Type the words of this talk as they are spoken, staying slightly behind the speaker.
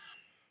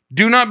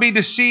Do not be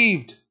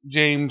deceived,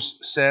 James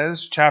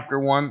says, chapter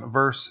 1,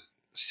 verse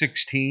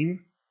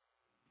 16.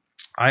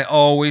 I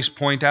always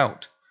point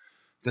out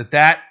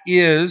that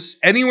is,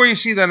 anywhere you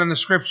see that in the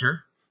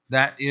scripture,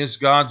 that is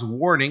God's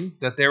warning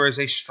that there is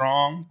a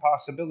strong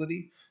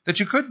possibility that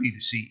you could be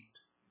deceived.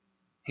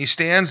 He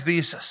stands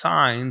these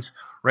signs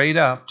right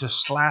up to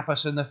slap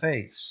us in the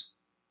face.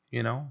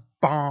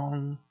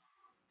 Bong,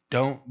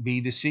 don't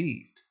be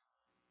deceived.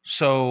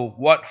 So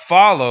what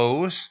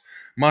follows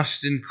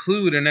must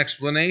include an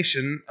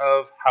explanation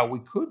of how we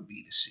could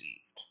be deceived.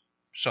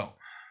 So,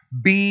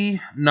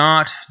 be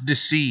not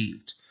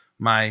deceived,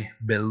 my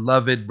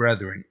beloved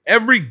brethren.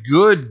 Every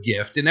good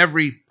gift and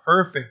every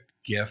perfect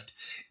gift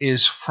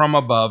is from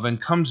above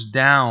and comes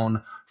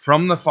down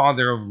from the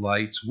Father of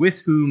lights, with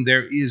whom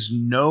there is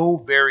no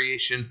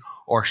variation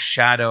or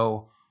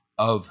shadow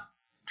of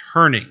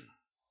turning.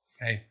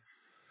 Okay?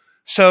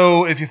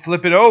 So if you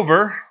flip it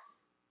over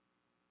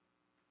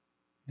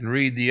and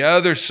read the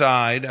other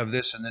side of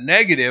this in the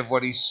negative,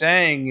 what he's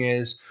saying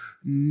is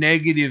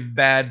negative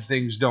bad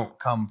things don't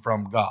come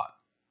from God.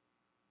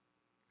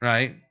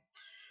 Right?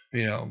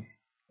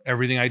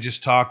 Everything I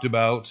just talked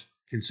about,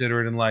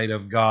 consider it in light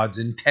of God's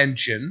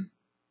intention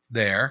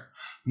there.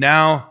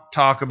 Now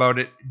talk about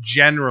it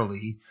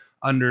generally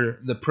under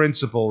the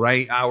principle,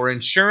 right? Our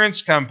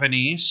insurance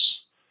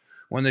companies,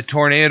 when the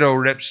tornado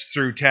rips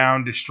through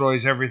town,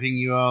 destroys everything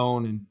you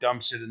own, and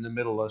dumps it in the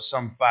middle of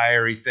some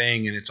fiery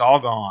thing, and it's all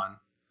gone,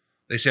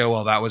 they say,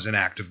 well, that was an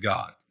act of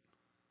God.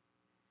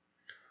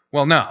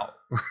 Well, no.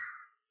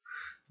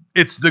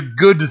 It's the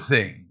good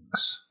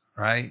things,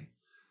 right,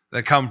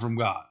 that come from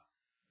God.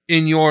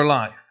 In your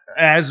life,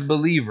 as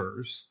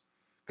believers,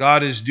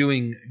 God is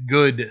doing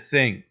good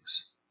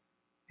things.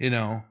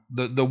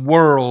 The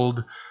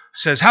world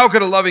says, how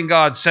could a loving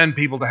God send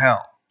people to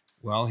hell?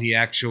 Well, he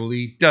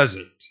actually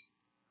doesn't,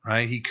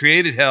 right? He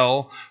created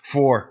hell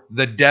for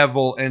the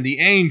devil and the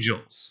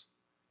angels.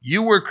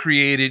 You were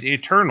created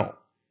eternal.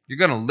 You're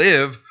going to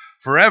live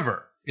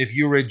forever. If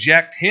you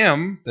reject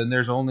him, then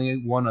there's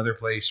only one other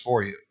place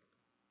for you.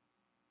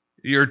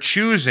 You're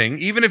choosing,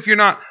 even if you're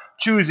not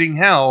choosing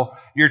hell,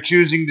 you're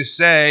choosing to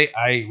say,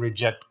 I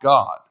reject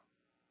God.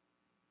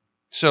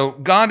 So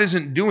God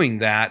isn't doing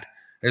that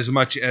as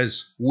much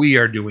as we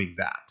are doing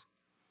that.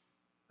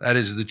 That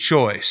is the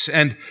choice.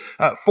 And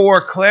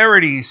for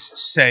clarity's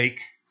sake,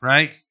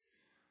 right,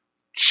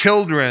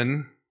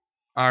 children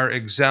are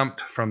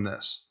exempt from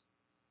this.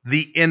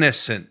 The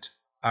innocent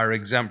are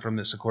exempt from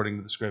this according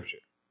to the scripture,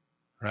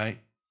 right?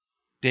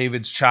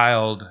 David's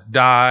child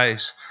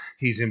dies.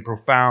 He's in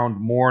profound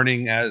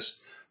mourning as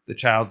the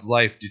child's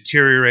life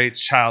deteriorates.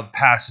 Child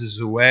passes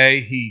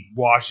away. He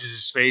washes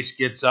his face,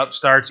 gets up,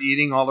 starts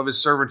eating. All of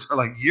his servants are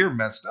like, you're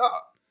messed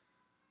up.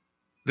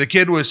 The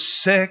kid was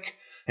sick,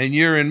 and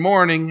you're in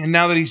mourning, and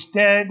now that he's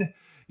dead,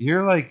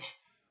 you're like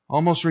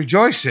almost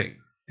rejoicing.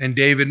 And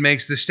David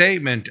makes the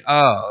statement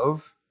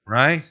of,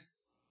 right,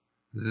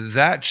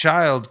 that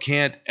child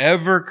can't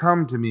ever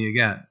come to me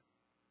again,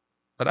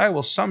 but I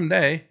will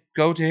someday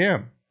go to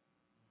him.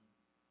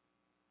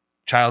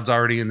 Child's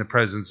already in the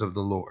presence of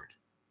the Lord.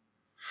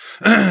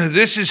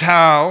 This is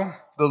how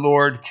the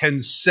Lord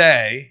can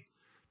say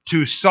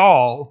to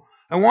Saul,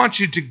 I want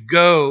you to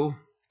go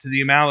to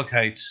the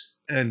Amalekites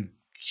and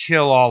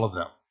kill all of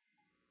them.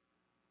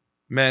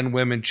 Men,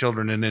 women,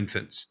 children, and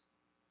infants.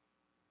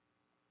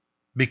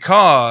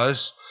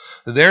 Because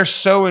they're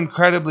so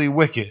incredibly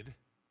wicked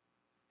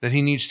that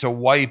he needs to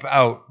wipe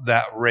out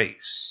that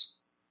race.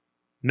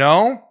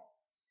 No,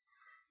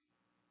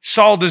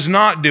 Saul does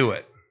not do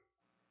it.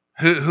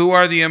 Who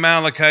are the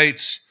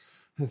Amalekites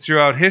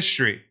throughout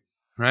history,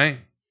 right?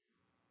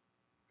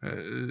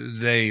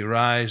 They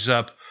rise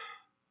up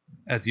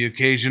at the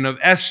occasion of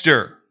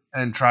Esther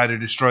and try to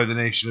destroy the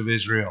nation of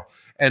Israel.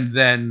 And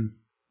then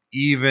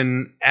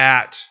even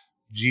at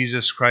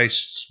Jesus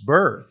Christ's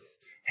birth,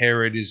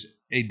 Herod is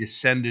a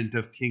descendant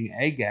of King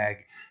Agag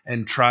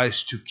and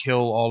tries to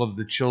kill all of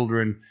the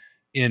children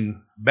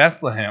in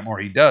Bethlehem, or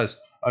he does,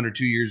 under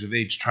 2 years of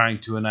age, trying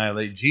to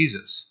annihilate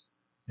Jesus.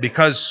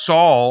 Because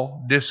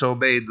Saul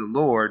disobeyed the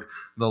Lord,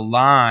 the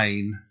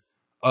line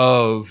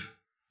of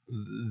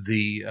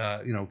the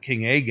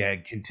King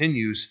Agag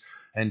continues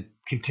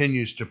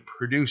to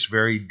produce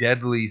very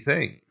deadly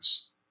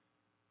things.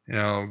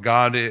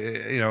 God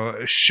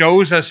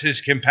shows us his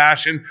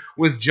compassion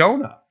with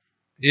Jonah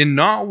in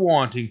not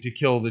wanting to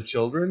kill the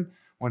children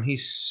when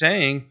he's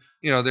saying,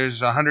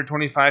 there's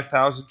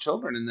 125,000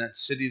 children in that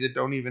city that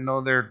don't even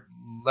know their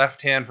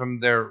left hand from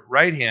their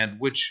right hand,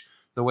 which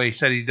the way he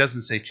said, he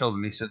doesn't say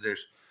children. He said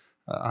there's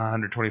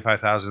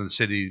 125,000 in the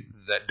city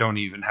that don't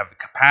even have the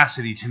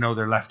capacity to know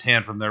their left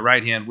hand from their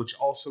right hand, which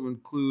also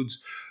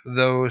includes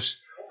those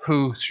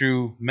who,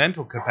 through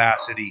mental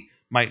capacity,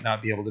 might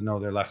not be able to know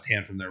their left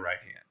hand from their right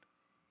hand,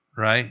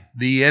 right?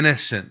 The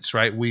innocence,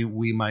 right?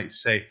 We might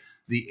say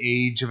the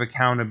age of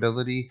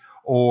accountability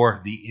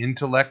or the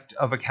intellect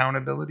of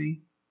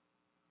accountability,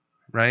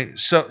 right?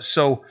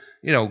 So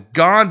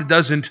God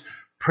doesn't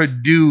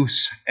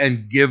produce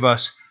and give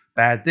us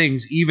bad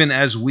things, even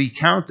as we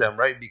count them,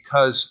 right?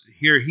 Because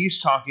here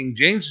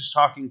James is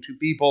talking to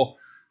people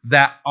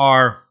that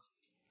are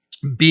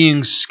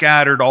being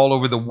scattered all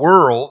over the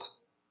world,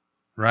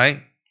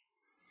 right?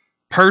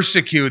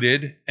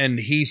 Persecuted, and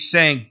he's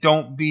saying,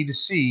 don't be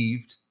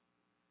deceived.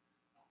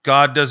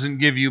 God doesn't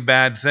give you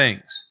bad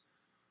things.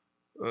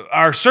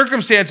 Our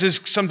circumstances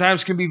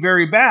sometimes can be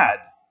very bad,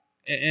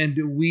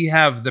 and we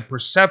have the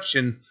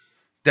perception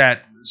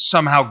that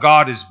somehow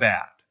God is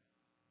bad.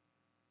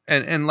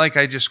 And like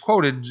I just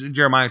quoted,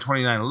 Jeremiah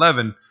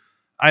 29:11,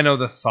 I know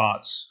the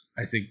thoughts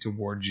I think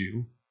towards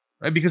you.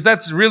 Right? Because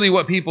that's really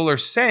what people are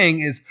saying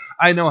is,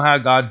 I know how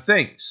God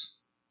thinks.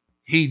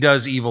 He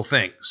does evil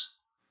things.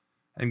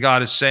 And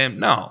God is saying,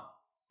 no,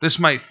 this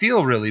might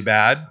feel really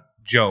bad,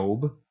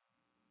 Job,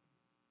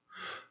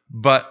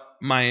 but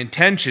my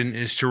intention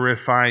is to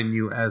refine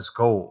you as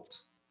gold.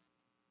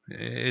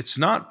 It's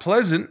not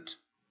pleasant,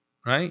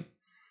 right,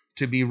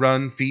 to be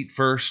run feet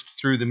first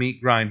through the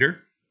meat grinder,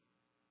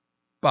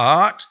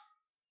 but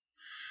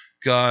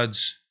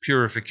God's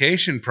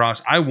purification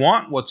process, I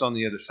want what's on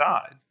the other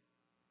side.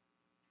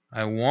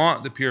 I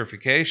want the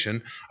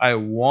purification. I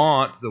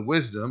want the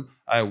wisdom.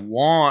 I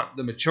want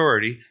the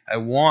maturity. I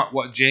want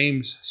what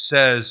James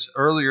says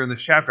earlier in the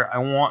chapter. I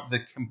want the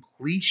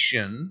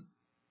completion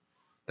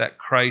that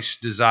Christ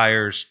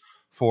desires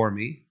for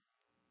me.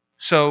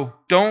 So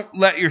don't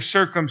let your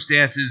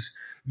circumstances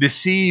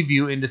deceive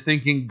you into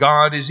thinking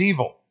God is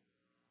evil.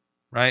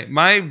 Right?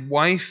 My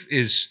wife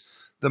is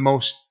the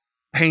most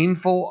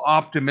painful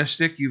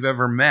optimistic you've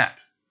ever met.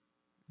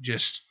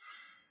 Just,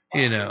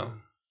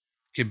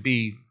 could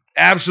be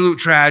absolute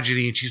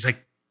tragedy, and she's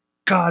like,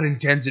 God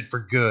intends it for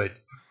good.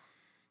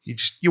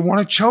 You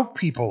want to choke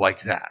people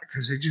like that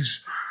because it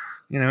just,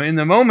 in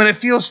the moment it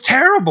feels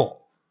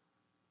terrible.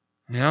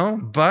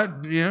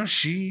 But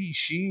she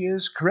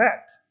is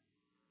correct.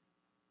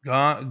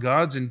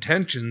 God's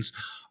intentions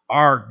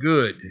are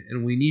good,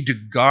 and we need to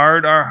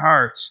guard our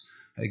hearts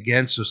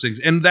against those things.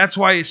 And that's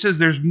why it says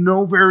there's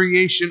no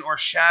variation or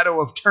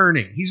shadow of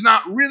turning. He's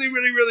not really,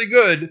 really, really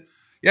good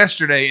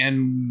yesterday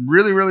and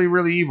really, really,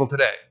 really evil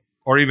today,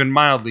 or even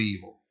mildly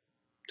evil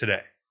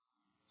today,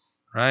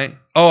 right?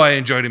 Oh, I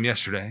enjoyed him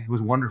yesterday. It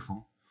was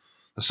wonderful.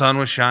 The sun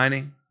was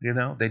shining,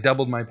 They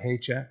doubled my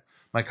paycheck.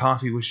 My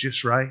coffee was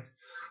just right.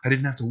 I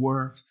didn't have to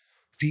work.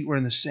 Feet were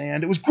in the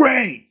sand. It was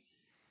great,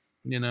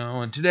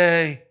 And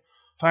today,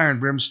 fire and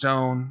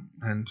brimstone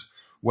and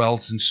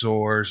welts and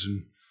sores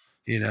and,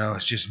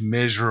 it's just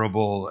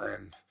miserable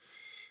and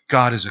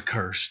God is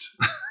accursed.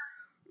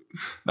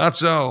 Not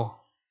so.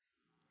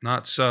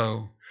 Not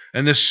so.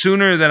 And the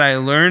sooner that I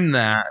learn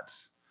that,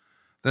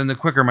 then the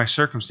quicker my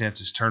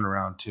circumstances turn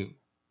around too.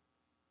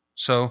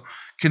 So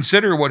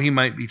consider what he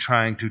might be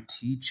trying to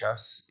teach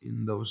us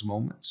in those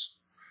moments.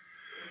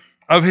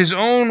 Of his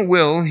own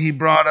will, he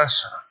brought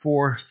us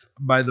forth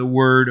by the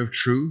word of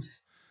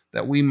truth,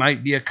 that we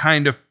might be a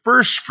kind of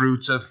first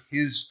fruits of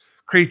his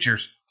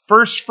creatures.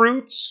 First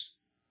fruits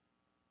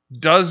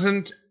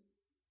doesn't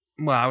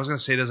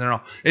at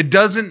all. It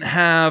doesn't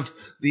have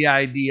the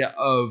idea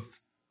of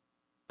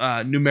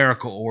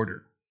numerical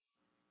order.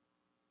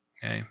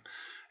 Okay.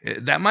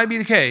 That might be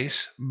the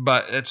case,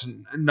 but it's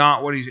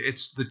not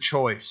it's the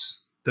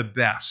choice, the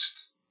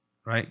best,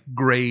 right?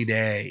 Grade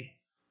A,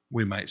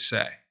 we might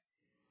say.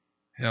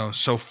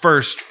 So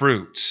first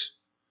fruits.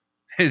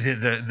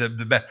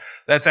 the best.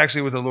 That's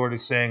actually what the Lord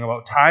is saying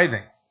about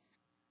tithing.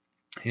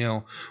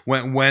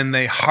 When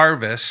they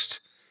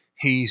harvest,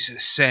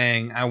 he's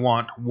saying, I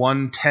want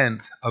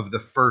 1/10 of the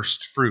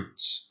first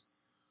fruits.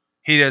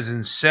 He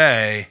doesn't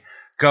say,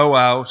 go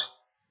out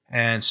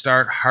and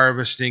start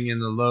harvesting in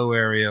the low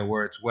area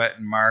where it's wet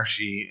and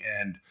marshy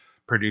and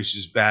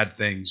produces bad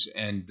things.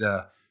 And,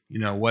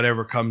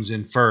 whatever comes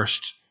in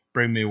first,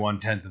 bring me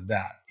 1/10 of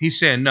that. He's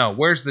saying, no,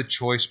 where's the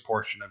choice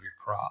portion of your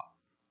crop?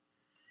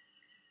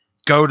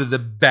 Go to the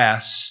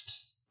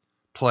best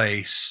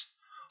place,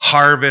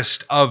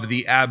 harvest of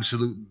the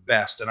absolute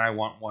best, and I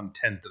want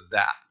 1/10 of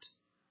that.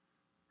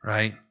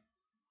 Right?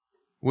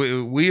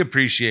 We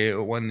appreciate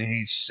it when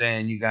he's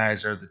saying you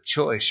guys are the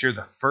choice. You're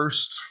the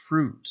first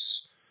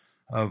fruits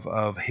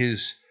of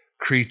his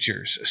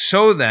creatures.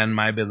 So then,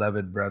 my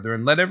beloved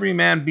brethren, let every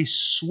man be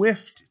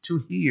swift to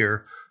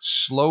hear,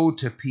 slow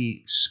to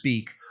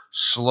speak,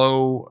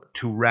 slow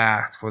to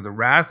wrath. For the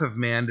wrath of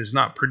man does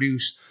not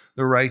produce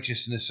the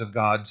righteousness of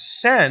God.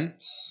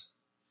 Since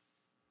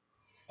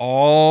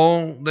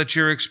all that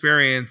you're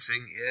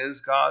experiencing is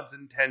God's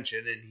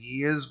intention and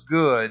he is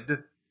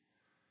good,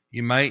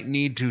 you might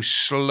need to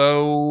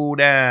slow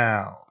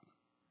down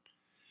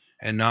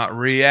and not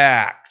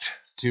react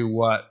to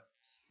what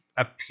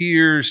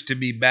appears to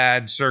be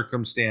bad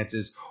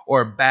circumstances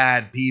or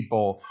bad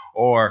people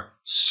or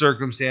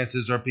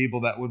circumstances or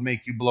people that would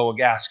make you blow a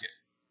gasket.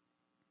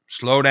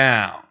 Slow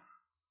down,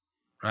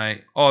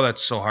 right? Oh,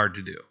 that's so hard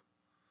to do,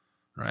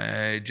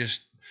 right? It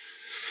just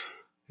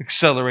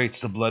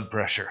accelerates the blood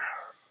pressure,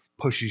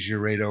 pushes you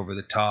right over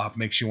the top,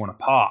 makes you want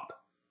to pop.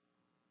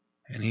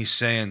 And he's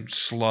saying,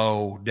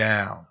 slow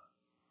down.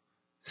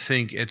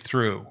 Think it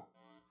through.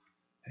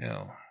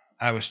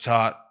 I was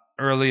taught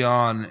early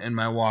on in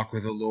my walk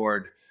with the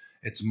Lord,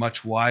 it's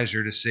much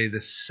wiser to say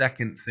the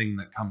second thing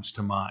that comes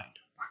to mind,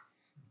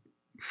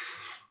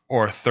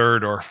 or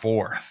third or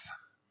fourth,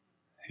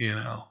 you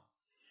know.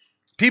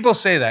 People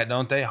say that,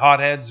 don't they?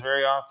 Hotheads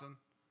very often.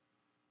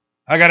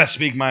 I got to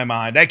speak my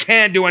mind. I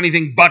can't do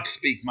anything but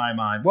speak my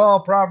mind. Well,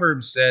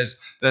 Proverbs says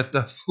that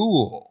the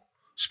fool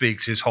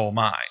speaks his whole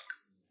mind.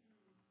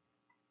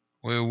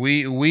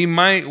 We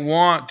might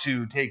want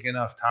to take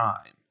enough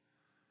time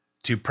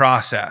to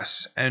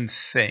process and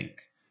think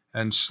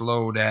and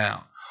slow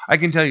down. I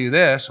can tell you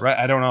this, right?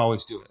 I don't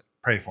always do it.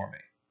 Pray for me.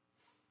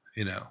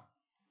 You know.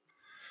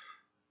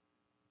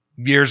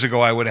 Years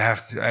ago I would have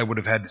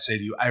had to say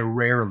to you, I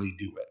rarely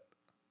do it.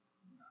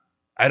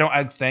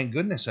 Thank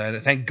goodness,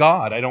 thank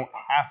God I don't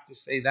have to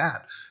say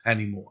that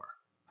anymore.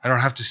 I don't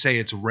have to say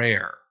it's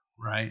rare,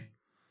 right?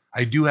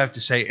 I do have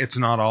to say it's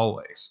not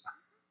always,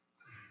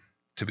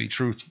 to be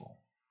truthful.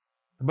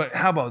 But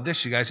how about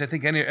this, you guys? I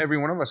think every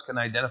one of us can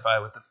identify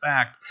with the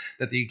fact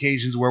that the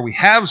occasions where we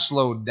have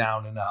slowed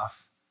down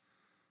enough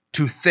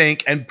to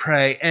think and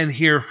pray and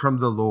hear from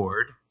the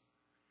Lord,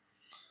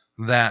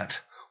 that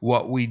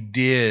what we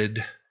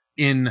did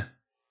in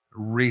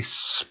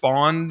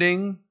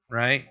responding,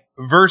 right,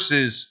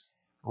 versus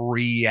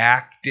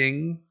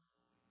reacting,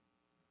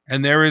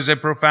 and there is a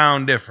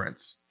profound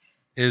difference,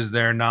 is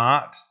there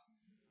not?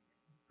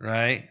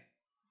 Right?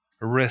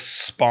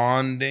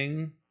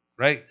 Responding,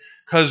 right?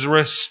 Because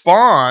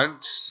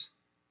response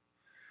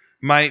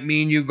might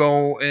mean you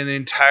go an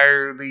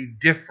entirely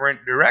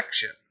different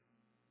direction.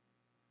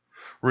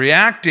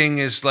 Reacting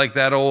is like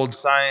that old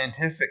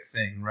scientific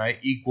thing, right?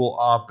 Equal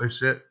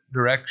opposite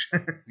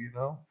direction, you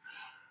know?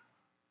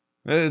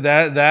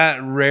 That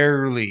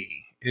rarely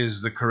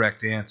is the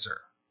correct answer.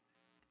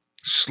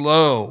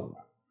 Slow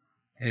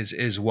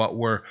is what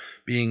we're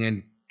being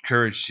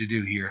encouraged to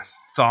do here.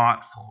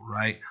 Thoughtful,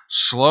 right?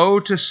 Slow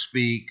to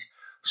speak,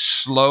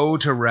 slow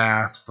to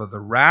wrath, for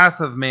the wrath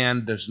of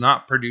man does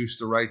not produce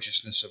the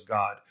righteousness of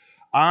God.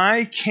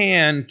 I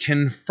can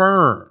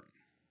confirm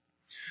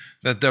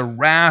that the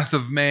wrath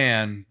of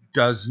man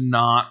does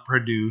not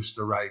produce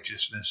the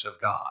righteousness of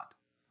God.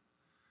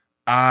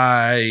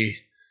 I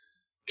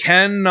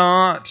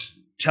cannot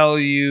tell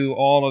you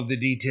all of the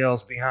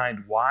details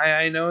behind why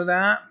I know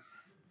that,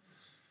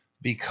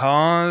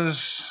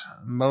 because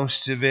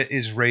most of it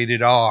is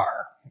rated R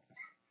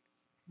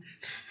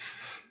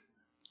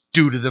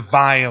due to the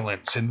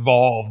violence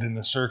involved in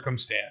the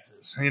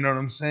circumstances. You know what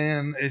I'm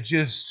saying? It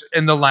just,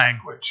 and the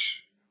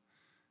language.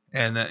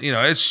 And,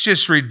 it's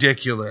just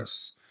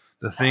ridiculous,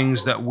 the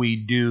things that we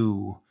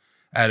do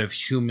out of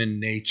human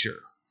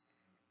nature.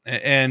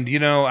 And,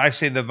 I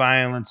say the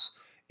violence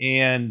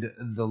and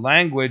the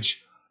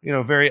language,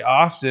 very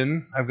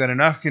often I've got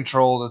enough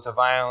control that the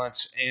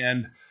violence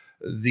and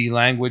the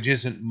language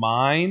isn't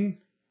mine,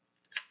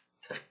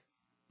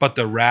 but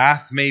the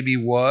wrath maybe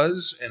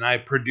was, and I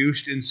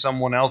produced in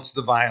someone else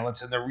the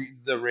violence and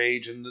the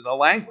rage and the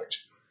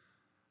language.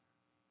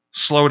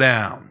 Slow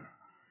down.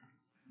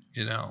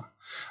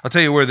 I'll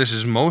tell you where this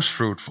is most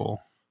fruitful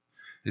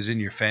is in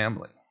your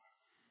family.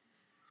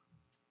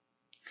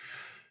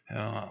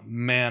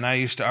 Man, I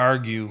used to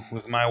argue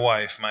with my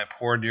wife, my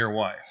poor dear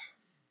wife.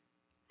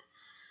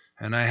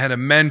 And I had a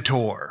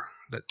mentor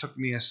that took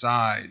me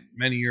aside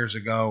many years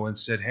ago and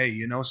said, hey,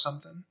 you know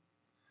something?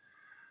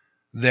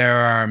 There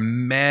are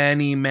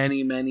many,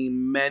 many, many,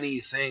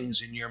 many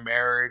things in your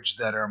marriage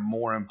that are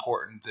more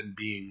important than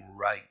being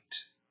right.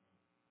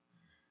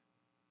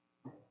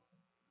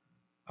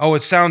 Oh,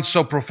 it sounds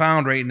so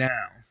profound right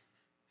now.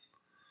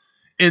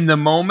 In the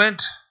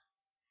moment,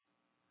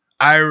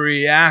 I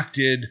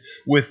reacted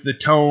with the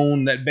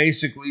tone that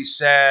basically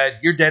said,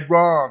 you're dead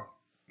wrong.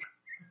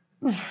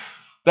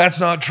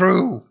 That's not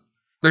true.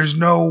 There's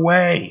no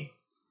way.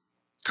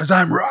 Because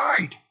I'm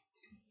right.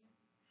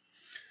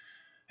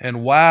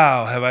 And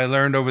wow, have I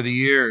learned over the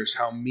years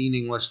how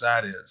meaningless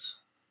that is.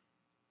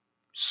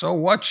 So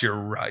what, you're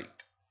right?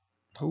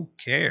 Who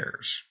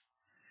cares?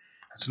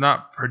 It's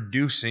not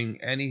producing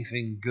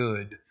anything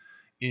good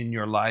in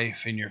your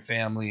life, in your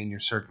family, in your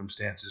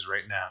circumstances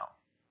right now.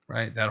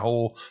 Right? That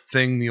whole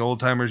thing the old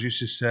timers used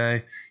to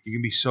say, you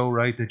can be so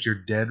right that you're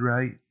dead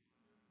right.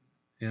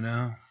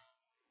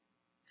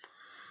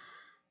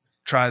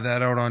 Try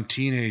that out on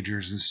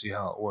teenagers and see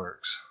how it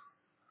works.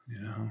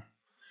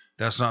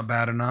 That's not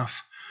bad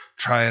enough.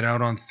 Try it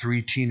out on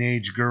 3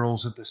 teenage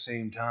girls at the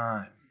same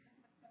time.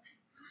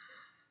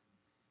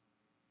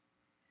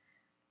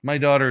 My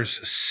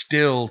daughters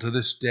still, to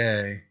this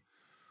day,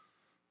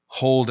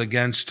 hold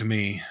against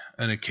me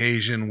an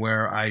occasion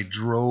where I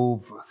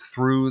drove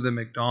through the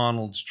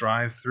McDonald's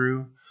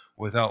drive-thru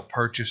without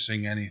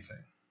purchasing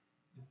anything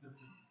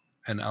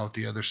and out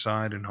the other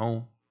side and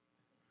home.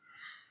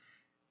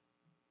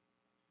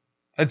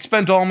 I'd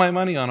spent all my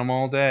money on them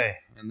all day,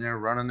 and they're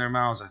running their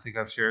mouths. I think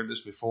I've shared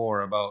this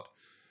before about,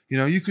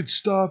 you could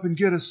stop and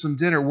get us some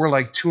dinner. We're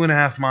like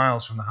 2.5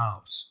 miles from the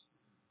house.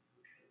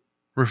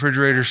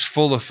 Refrigerator's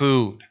full of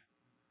food.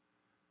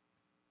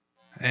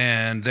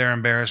 And they're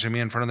embarrassing me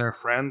in front of their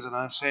friends, and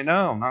I say,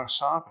 no, I'm not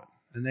stopping.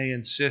 And they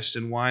insist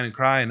and whine and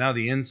cry, and now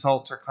the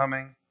insults are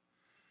coming.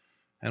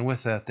 And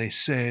with that, they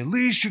say,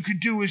 least you could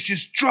do is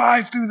just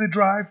drive through the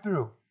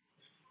drive-thru.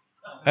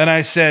 And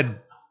I said,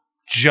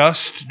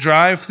 just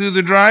drive through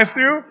the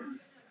drive-thru?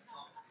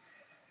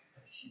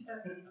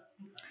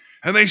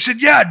 And they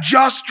said, yeah,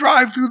 just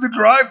drive through the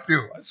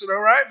drive-thru. I said,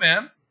 all right,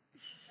 man.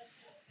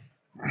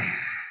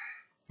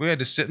 We had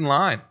to sit in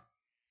line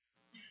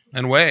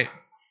and wait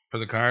for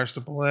the cars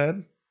to pull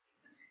ahead.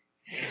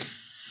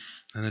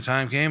 And the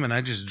time came, and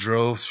I just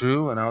drove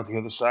through and out the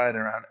other side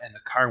around, and the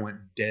car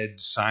went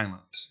dead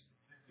silent.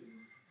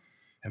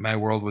 And my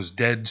world was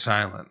dead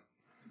silent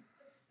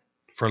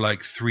for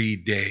like 3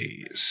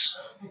 days.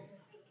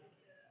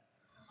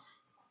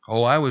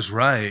 Oh, I was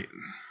right.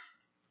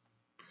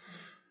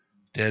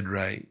 Dead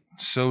right.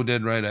 So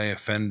dead right I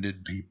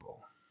offended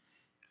people.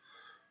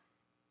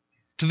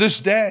 To this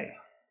day,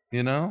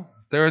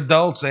 they're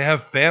adults, they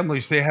have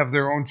families, they have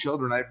their own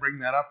children. I bring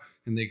that up,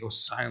 and they go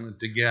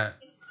silent again.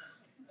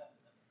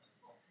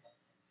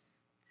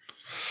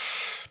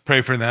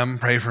 Pray for them,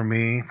 pray for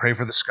me, pray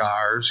for the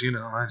scars,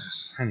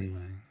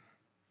 anyway.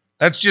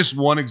 That's just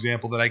one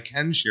example that I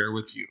can share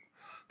with you.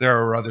 There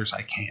are others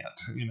I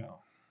can't,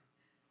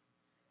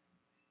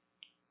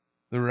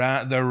 The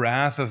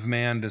wrath of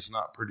man does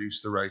not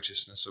produce the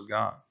righteousness of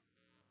God.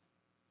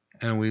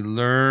 And we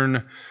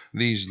learn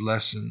these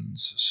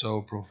lessons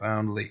so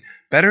profoundly.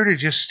 Better to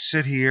just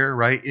sit here,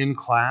 right, in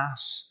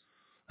class,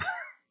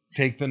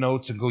 take the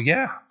notes and go,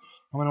 yeah,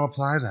 I'm going to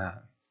apply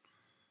that.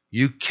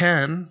 You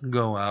can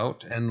go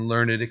out and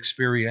learn it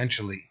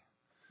experientially.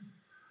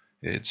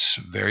 It's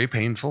very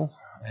painful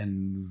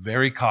and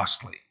very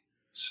costly.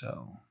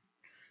 So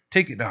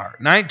take it to heart.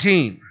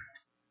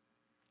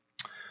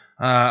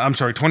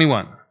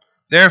 21.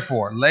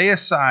 Therefore, lay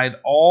aside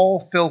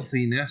all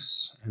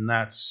filthiness, and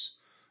that's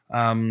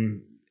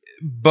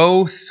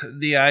both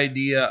the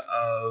idea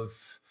of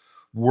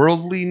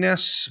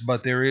worldliness,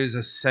 but there is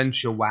a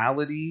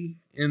sensuality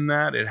in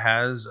that. It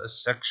has a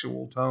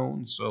sexual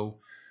tone. So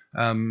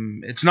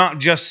it's not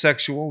just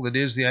sexual. It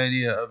is the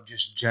idea of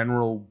just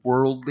general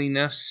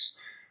worldliness.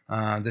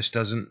 This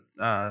doesn't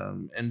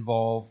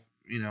involve,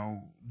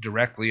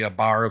 directly a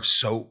bar of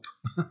soap.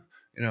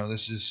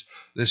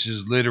 This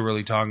is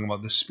literally talking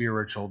about the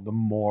spiritual, the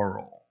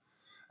moral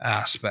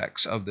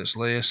aspects of this.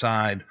 Lay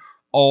aside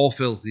all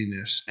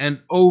filthiness and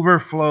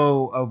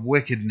overflow of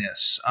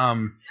wickedness.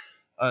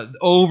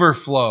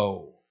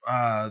 Overflow,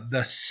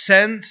 the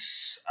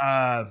sense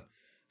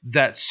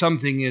that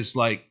something is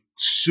like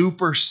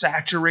super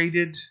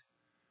saturated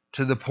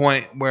to the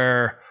point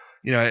where,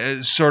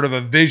 it's sort of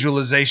a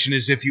visualization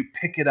as if you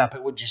pick it up,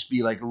 it would just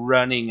be like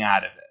running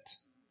out of it.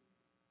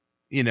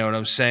 You know what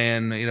I'm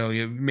saying?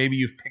 Maybe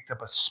you've picked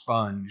up a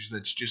sponge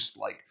that's just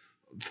like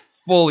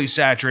fully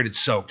saturated,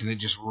 soaked, and it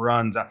just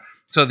runs out.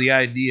 So the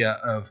idea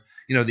of,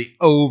 the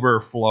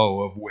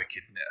overflow of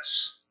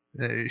wickedness,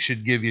 it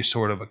should give you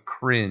sort of a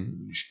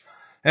cringe.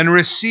 And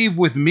receive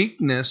with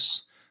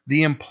meekness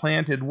the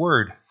implanted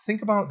word.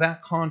 Think about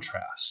that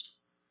contrast.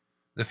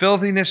 The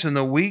filthiness and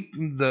the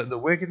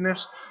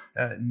wickedness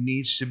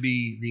needs to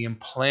be the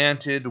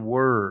implanted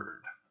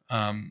word.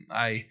 One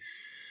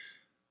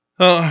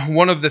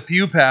of the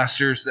few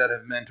pastors that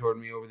have mentored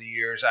me over the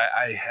years,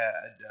 I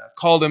had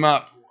called him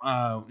up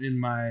in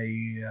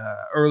my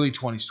early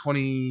 20s,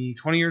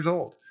 20 years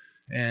old.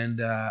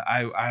 And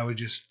I was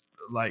just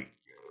like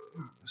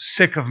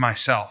sick of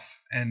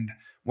myself and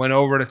went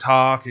over to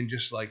talk and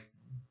just like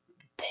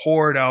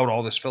poured out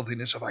all this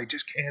filthiness of I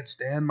just can't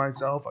stand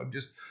myself. I'm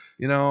just,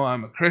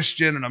 I'm a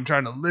Christian and I'm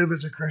trying to live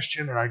as a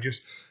Christian and I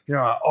just,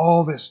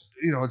 all this,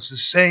 it's the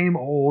same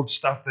old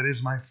stuff that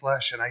is my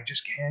flesh and I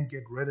just can't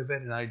get rid of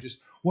it. And I just,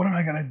 what am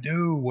I going to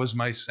do was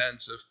my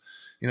sense of,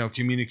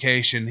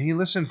 communication. He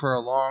listened for a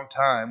long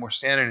time. We're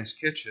standing in his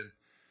kitchen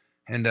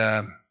and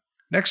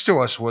next to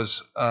us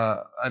was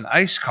an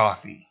iced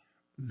coffee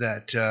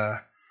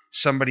that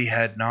somebody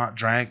had not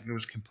drank. It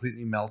was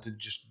completely melted,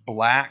 just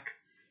black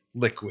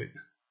liquid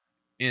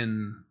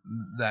in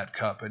that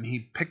cup. And he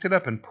picked it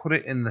up and put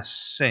it in the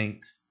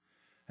sink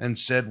and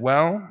said,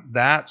 well,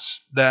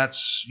 that's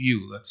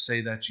you. Let's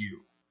say that's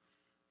you.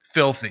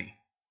 Filthy,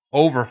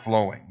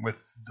 overflowing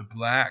with the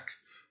black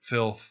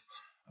filth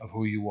of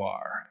who you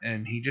are.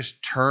 And he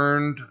just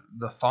turned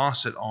the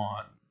faucet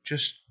on,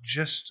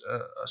 just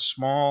a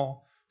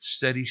small,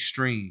 steady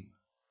stream,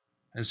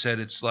 and said,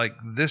 it's like,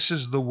 this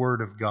is the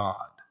word of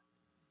God.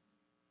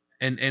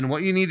 And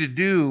what you need to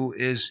do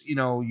is,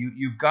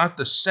 you've got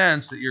the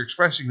sense that you're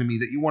expressing to me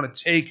that you want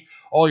to take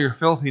all your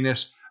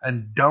filthiness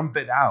and dump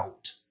it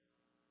out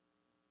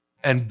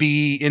and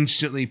be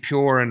instantly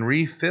pure and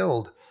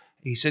refilled.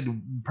 He said, the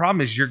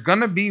problem is you're going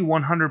to be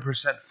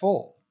 100%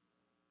 full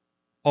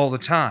all the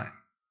time.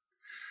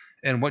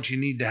 And what you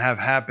need to have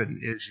happen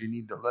is you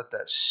need to let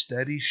that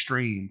steady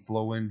stream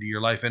flow into your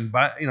life. And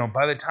by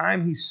the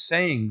time he's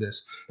saying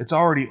this, it's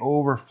already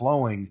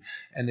overflowing,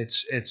 and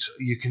it's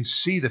you can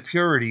see the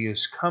purity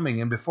is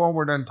coming. And before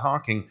we're done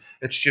talking,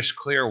 it's just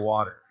clear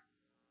water.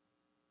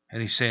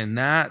 And he's saying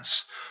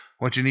that's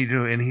what you need to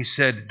do. And he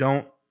said,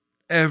 don't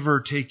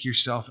ever take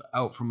yourself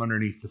out from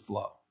underneath the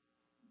flow,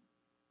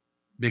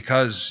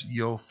 because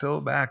you'll fill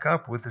back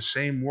up with the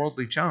same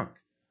worldly junk.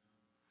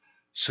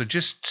 So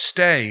just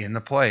stay in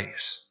the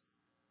place.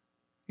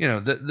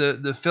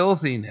 The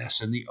filthiness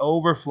and the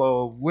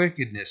overflow of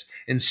wickedness.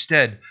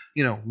 Instead,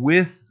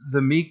 with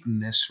the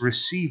meekness,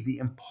 receive the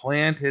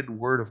implanted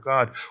word of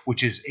God,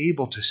 which is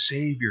able to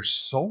save your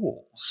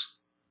souls.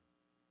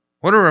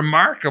 What a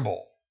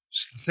remarkable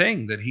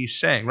thing that he's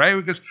saying, right?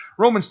 Because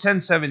Romans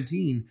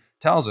 10:17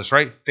 tells us,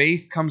 right?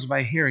 Faith comes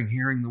by hearing,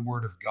 hearing the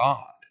word of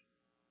God.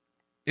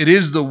 It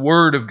is the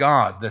word of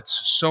God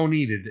that's so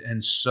needed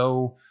and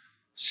so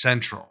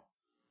central.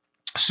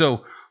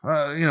 So,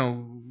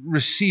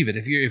 receive it.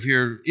 If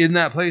you're in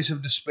that place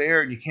of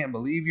despair and you can't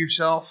believe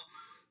yourself,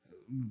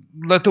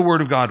 let the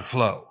word of God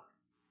flow.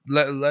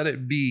 Let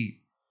it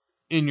be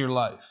in your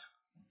life.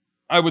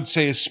 I would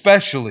say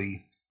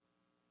especially,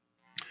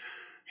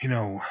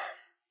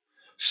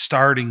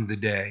 starting the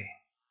day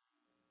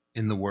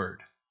in the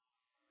word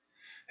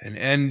and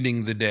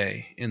ending the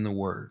day in the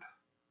word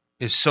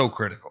is so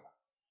critical.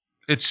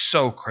 It's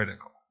so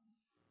critical,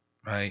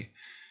 right?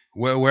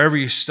 Wherever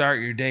you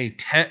start your day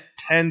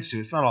tends to,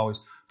 it's not always,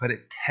 but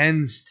it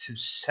tends to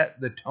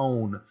set the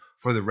tone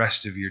for the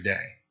rest of your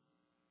day.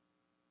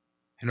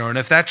 And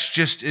if that's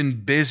just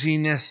in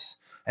busyness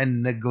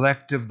and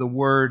neglect of the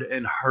word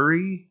and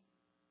hurry,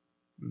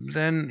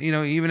 then,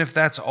 even if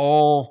that's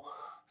all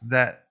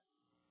that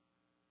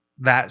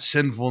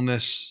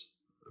sinfulness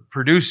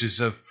produces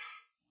of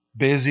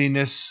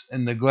busyness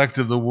and neglect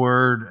of the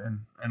word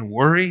and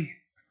worry,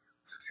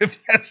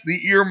 if that's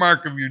the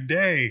earmark of your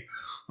day,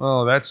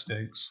 oh, that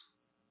stinks.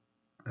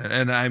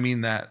 And I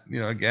mean that,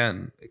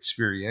 again,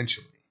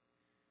 experientially.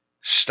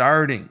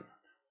 Starting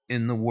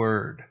in the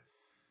word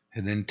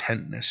and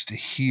intentness to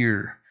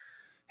hear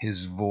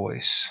his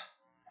voice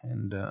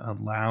and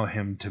allow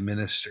him to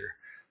minister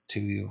to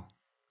you.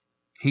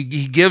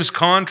 He gives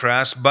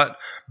contrast, but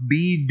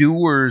be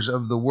doers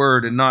of the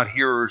word and not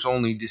hearers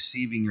only,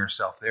 deceiving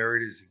yourself. There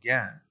it is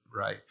again,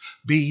 right?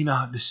 Be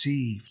not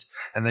deceived.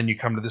 And then you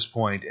come to this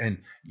point and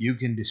you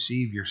can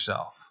deceive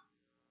yourself.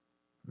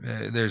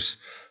 There's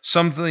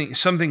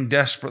something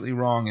desperately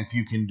wrong if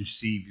you can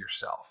deceive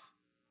yourself.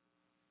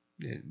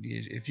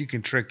 If you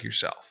can trick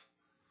yourself,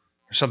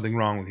 there's something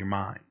wrong with your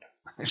mind.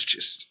 It's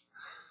just,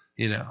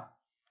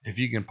 if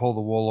you can pull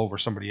the wool over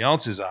somebody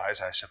else's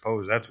eyes, I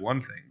suppose that's one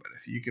thing. But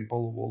if you can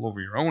pull the wool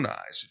over your own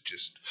eyes, it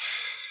just,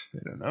 I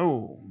don't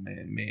know,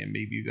 man,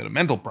 maybe you got a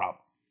mental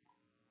problem,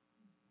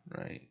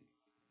 right?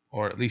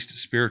 Or at least a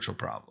spiritual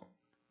problem.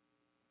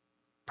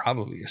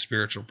 Probably a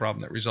spiritual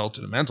problem that results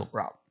in a mental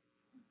problem.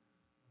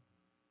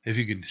 If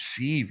you can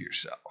deceive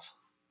yourself,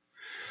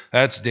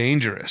 that's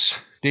dangerous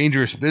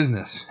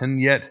business,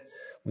 and yet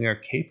we are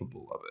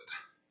capable of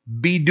it.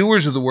 Be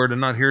doers of the word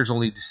and not hearers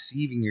only,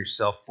 deceiving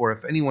yourself. For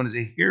if anyone is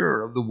a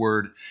hearer of the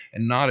word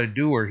and not a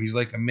doer, he's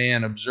like a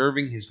man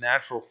observing his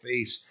natural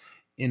face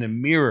in a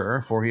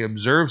mirror. For he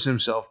observes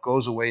himself,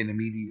 goes away, and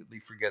immediately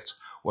forgets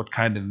what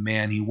kind of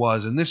man he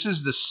was. And this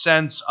is the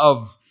sense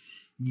of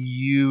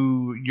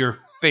your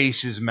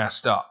face is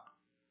messed up,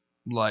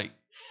 like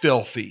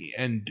filthy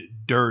and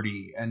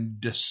dirty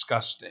and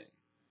disgusting.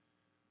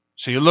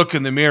 So you look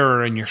in the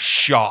mirror and you're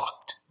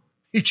shocked.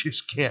 You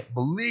just can't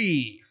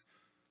believe.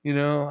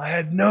 I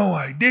had no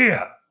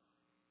idea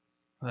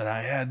that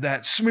I had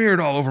that smeared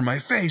all over my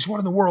face. What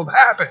in the world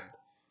happened?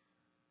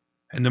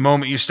 And the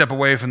moment you step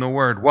away from the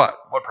word, what?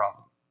 What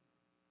problem?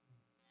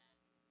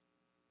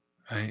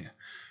 Right?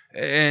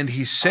 And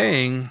he's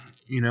saying,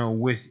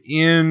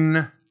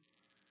 within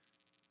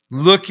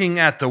looking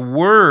at the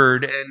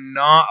word and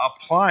not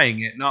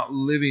applying it, not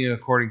living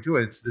according to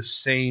it, it's the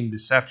same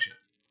deception.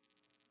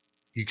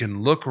 You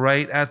can look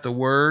right at the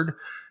word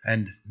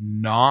and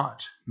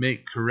not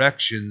make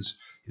corrections,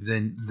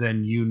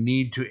 then you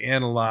need to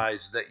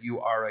analyze that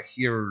you are a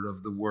hearer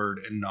of the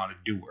word and not a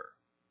doer.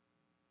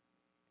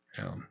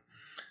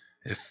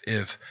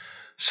 If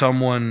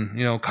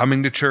someone,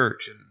 coming to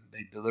church and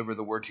they deliver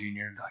the word to you and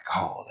you're like,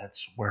 oh,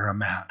 that's where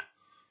I'm at,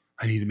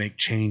 I need to make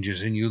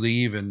changes, and you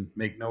leave and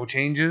make no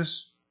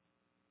changes,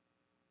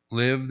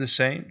 live the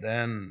same,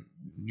 then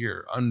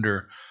you're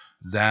under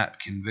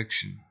that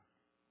conviction.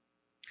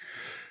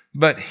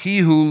 But he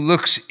who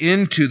looks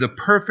into the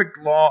perfect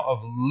law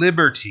of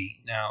liberty.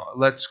 Now,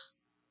 let's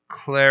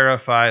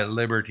clarify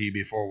liberty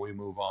before we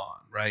move on,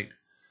 right?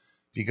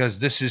 Because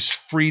this is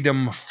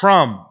freedom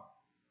from.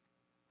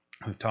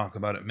 We've talked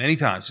about it many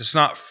times. It's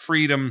not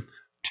freedom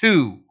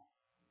to,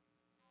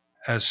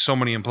 as so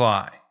many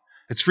imply.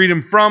 It's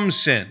freedom from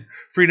sin,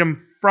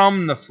 freedom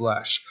from the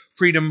flesh,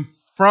 freedom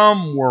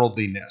from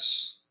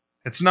worldliness.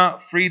 It's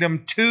not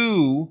freedom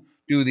to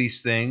do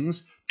these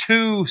things,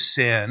 to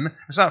sin.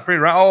 It's not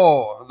freedom, right?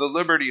 Oh, the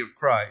liberty of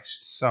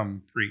Christ,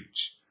 some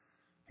preach.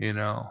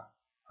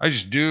 I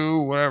just do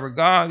whatever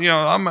God,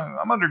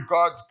 I'm under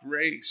God's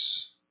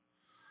grace.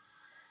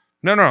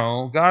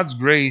 No, God's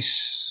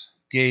grace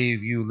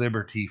gave you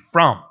liberty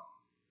from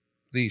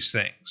these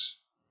things.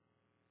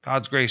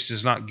 God's grace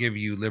does not give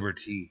you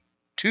liberty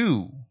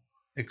to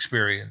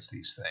experience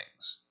these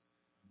things.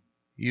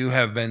 You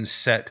have been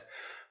set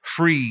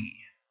free.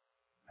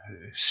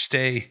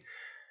 Stay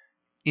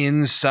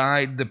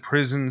inside the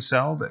prison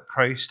cell that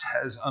Christ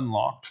has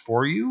unlocked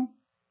for you.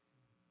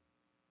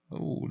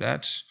 Oh,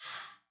 that's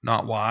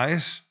not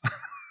wise.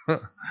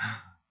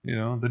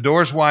 The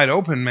door's wide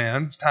open,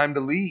 man. It's time to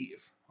leave.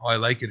 Oh, I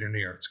like it in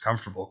here. It's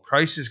comfortable.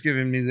 Christ has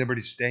given me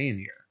liberty to stay in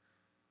here.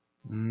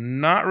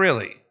 Not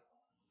really.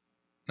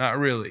 Not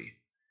really.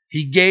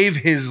 He gave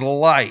his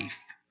life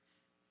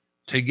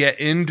to get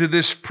into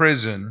this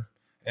prison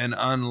and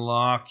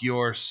unlock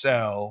your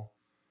cell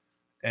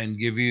and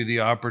give you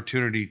the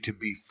opportunity to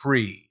be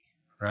free,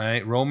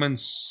 right?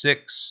 Romans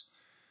 6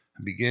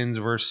 begins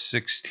verse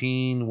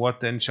 16. What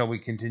then shall we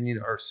continue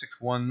to, or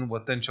 6:1,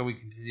 what then shall we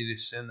continue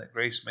to sin that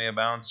grace may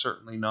abound?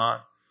 Certainly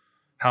not.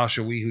 How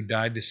shall we who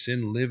died to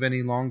sin live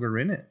any longer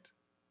in it?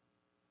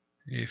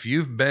 If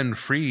you've been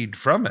freed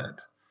from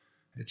it,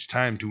 it's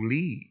time to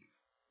leave,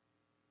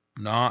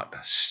 not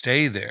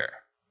stay there.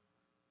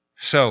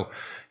 So,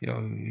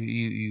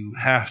 you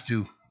have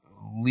to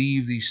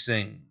leave these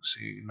things,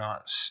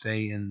 not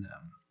stay in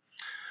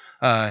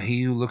them.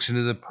 He who looks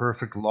into the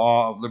perfect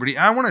law of liberty.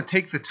 I want to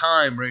take the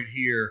time right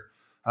here.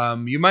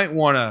 You might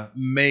want to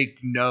make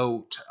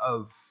note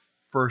of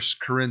 1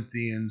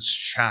 Corinthians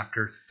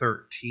chapter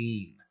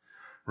 13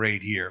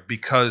 right here,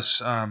 because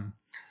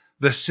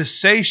the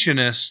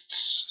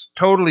cessationists,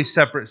 totally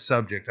separate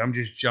subject. I'm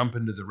just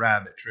jumping to the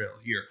rabbit trail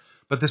here.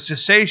 But the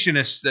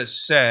cessationists that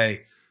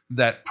say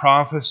that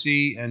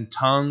prophecy and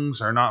tongues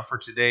are not for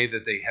today,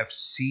 that they have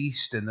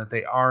ceased and that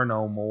they are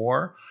no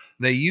more,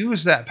 they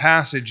use that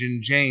passage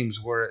in James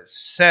where it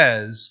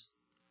says,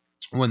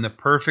 when the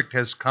perfect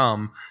has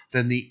come,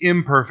 then the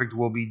imperfect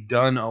will be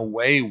done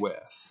away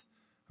with,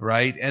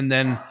 right? And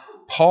then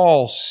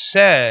Paul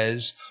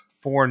says,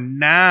 for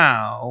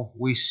now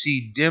we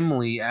see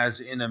dimly as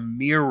in a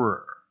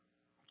mirror,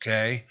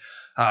 okay?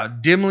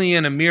 Dimly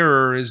in a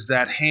mirror is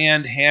that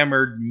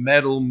hand-hammered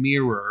metal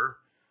mirror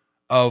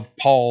of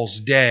Paul's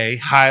day,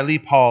 highly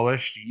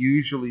polished,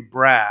 usually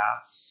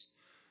brass,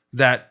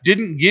 that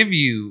didn't give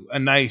you a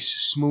nice,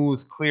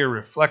 smooth, clear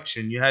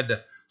reflection. You had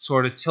to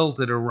sort of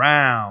tilt it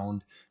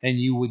around, and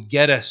you would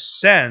get a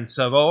sense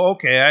of, oh,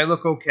 okay, I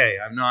look okay.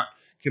 I'm not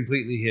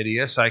completely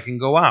hideous. I can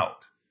go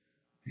out.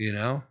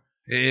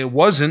 It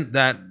wasn't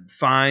that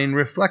fine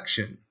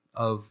reflection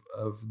of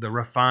the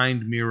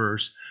refined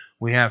mirrors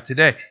we have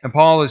today. And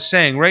Paul is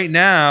saying right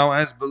now,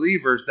 as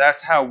believers,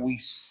 that's how we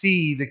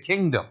see the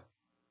kingdom,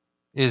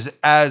 is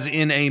as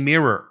in a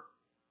mirror,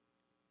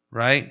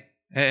 right?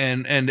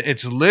 And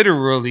it's a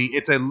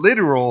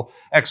literal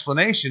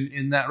explanation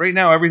in that right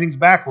now everything's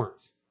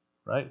backwards,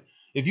 right?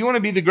 If you want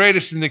to be the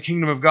greatest in the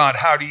kingdom of God,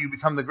 how do you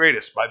become the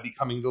greatest? By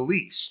becoming the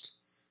least.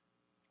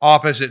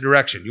 Opposite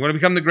direction. You want to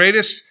become the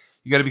greatest?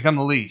 You got to become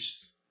the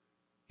least.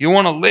 You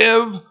want to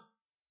live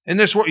in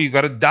this world? You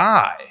got to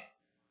die,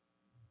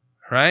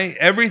 right?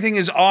 Everything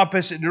is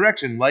opposite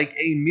direction, like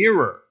a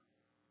mirror.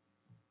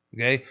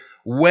 Okay?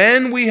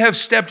 When we have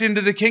stepped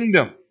into the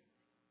kingdom,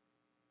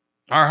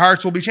 our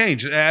hearts will be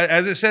changed.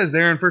 As it says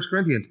there in 1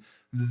 Corinthians,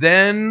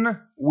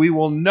 then we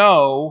will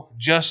know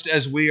just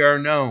as we are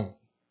known.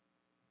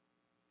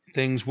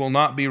 Things will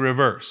not be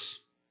reverse.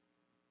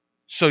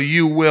 So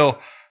you will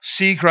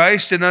see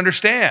Christ and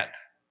understand.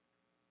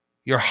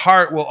 Your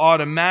heart will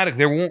automatic.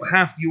 You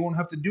won't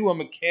have to do a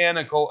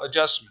mechanical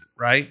adjustment,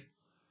 right?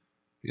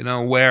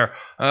 Where,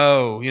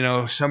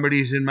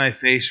 somebody's in my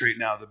face right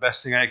now. The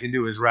best thing I can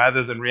do is,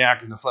 rather than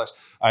react in the flesh,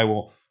 I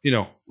will,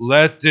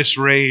 let this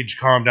rage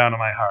calm down in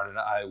my heart, and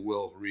I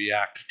will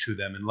react to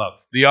them in love.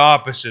 The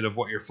opposite of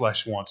what your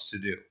flesh wants to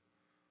do,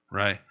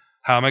 right?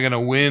 How am I going to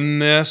win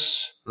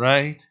this,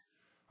 right?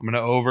 I'm going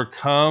to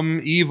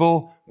overcome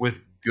evil with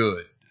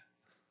good.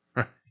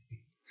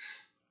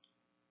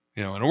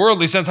 In a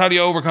worldly sense, how do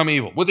you overcome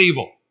evil? With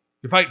evil.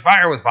 You fight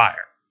fire with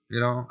fire.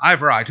 Eye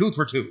for eye, tooth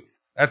for tooth.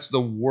 That's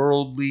the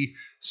worldly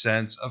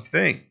sense of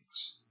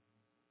things.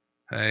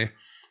 Okay?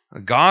 A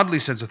godly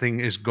sense of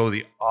things is go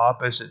the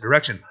opposite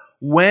direction.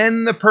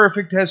 When the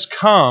perfect has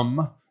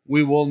come,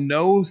 we will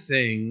know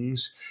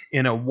things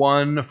in a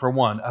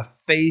one-for-one, a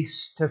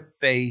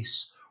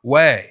face-to-face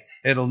way.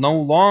 It'll no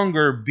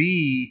longer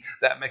be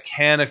that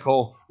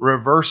mechanical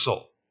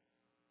reversal.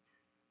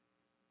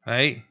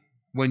 Right?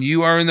 When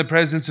you are in the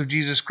presence of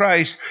Jesus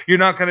Christ, you're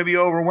not going to be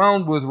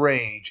overwhelmed with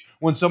rage.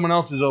 When someone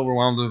else is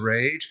overwhelmed with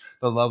rage,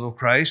 the love of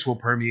Christ will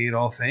permeate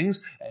all things,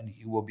 and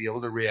you will be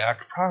able to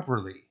react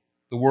properly.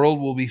 The world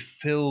will be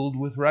filled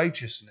with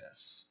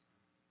righteousness.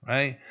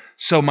 Right?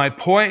 So my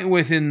point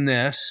within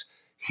this,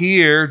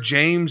 here,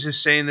 James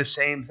is saying the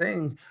same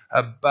thing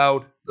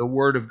about the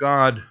Word of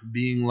God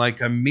being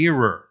like a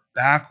mirror,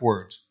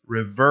 backwards,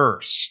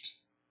 reversed.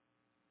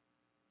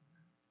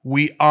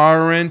 We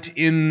aren't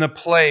in the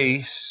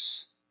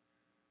place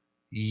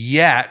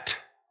yet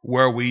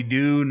where we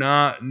do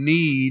not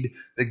need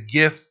the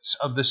gifts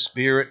of the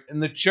Spirit in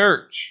the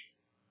church,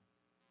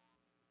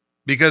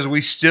 because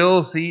we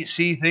still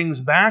see things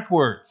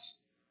backwards.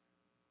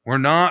 We're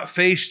not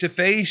face to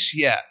face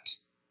yet.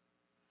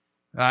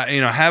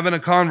 Having a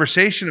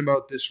conversation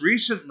about this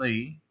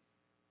recently,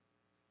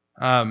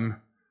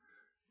 Um,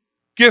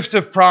 gift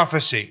of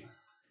prophecy.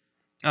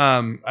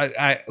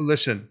 I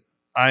listen.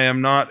 I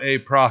am not a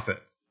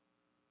prophet.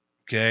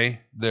 Okay,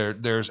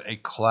 there's a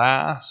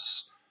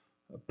class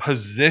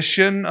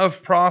position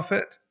of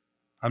prophet.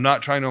 I'm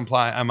not trying to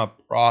imply I'm a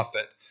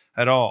prophet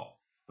at all.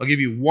 I'll give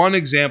you one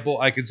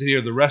example. I could sit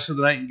here the rest of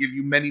the night and give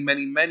you many,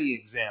 many, many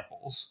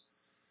examples.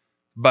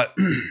 But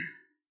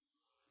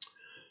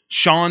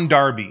Sean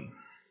Darby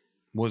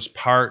was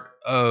part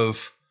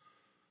of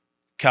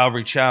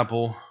Calvary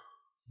Chapel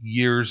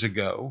years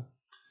ago.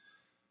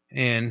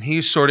 And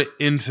he's sort of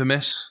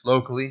infamous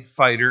locally,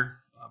 fighter,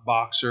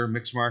 boxer,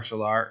 mixed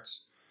martial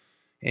arts.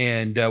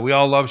 And we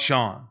all love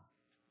Sean.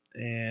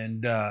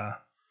 And,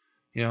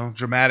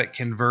 dramatic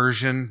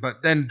conversion,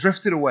 but then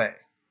drifted away.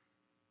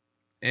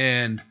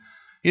 And,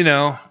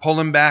 pull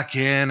him back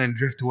in and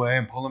drift away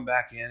and pull him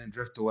back in and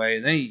drift away.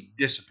 And then he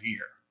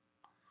disappear.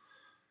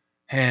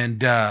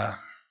 And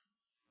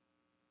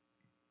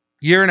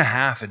year and a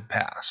half had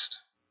passed.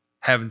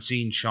 Haven't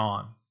seen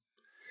Sean.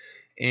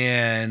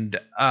 And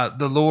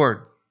the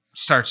Lord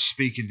starts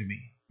speaking to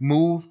me.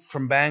 Moved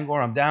from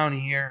Bangor. I'm down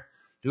here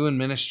doing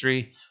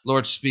ministry.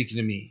 Lord's speaking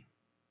to me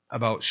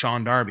about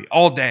Sean Darby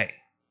all day.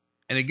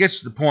 And it gets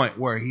to the point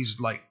where he's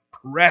like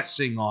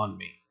pressing on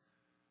me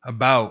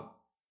about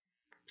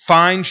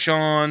find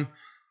Sean,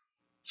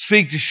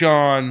 speak to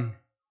Sean,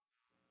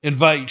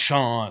 invite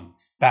Sean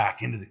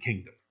back into the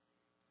kingdom.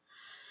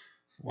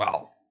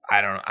 Well,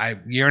 I don't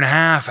know. Year and a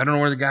half, I don't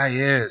know where the guy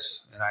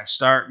is. And I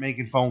start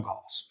making phone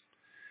calls.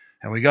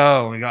 And we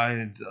got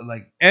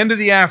like end of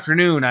the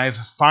afternoon. I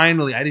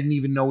didn't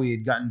even know he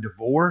had gotten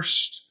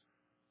divorced.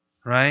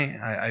 Right?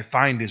 I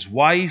find his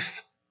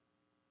wife,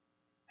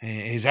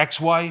 his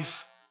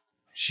ex-wife.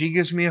 She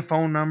gives me a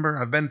phone number.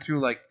 I've been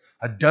through like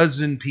a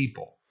dozen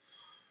people.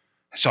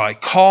 So I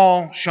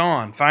call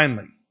Sean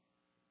finally.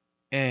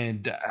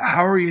 And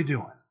how are you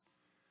doing?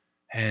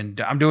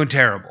 And I'm doing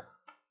terrible.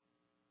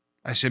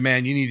 I said,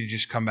 man, you need to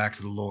just come back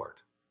to the Lord.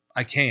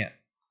 I can't.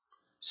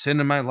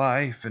 Sin in my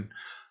life and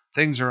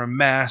things are a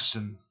mess,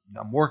 and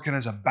I'm working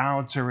as a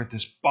bouncer at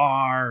this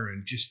bar,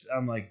 and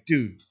I'm like,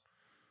 dude,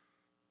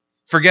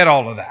 forget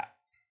all of that.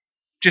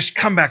 Just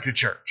come back to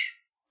church.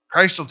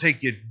 Christ will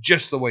take you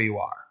just the way you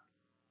are.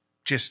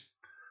 Just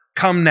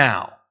come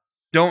now.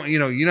 Don't, you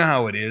know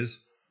how it is,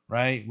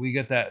 right? We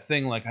get that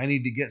thing like, I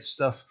need to get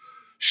stuff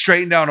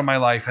straightened out in my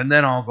life, and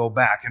then I'll go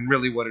back. And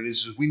really what it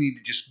is we need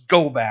to just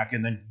go back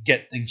and then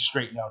get things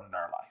straightened out in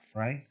our life,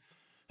 right?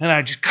 And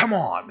I just, come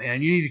on,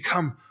 man, you need to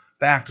come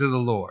back to the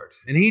Lord.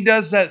 And he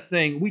does that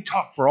thing. We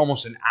talk for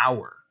almost an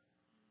hour.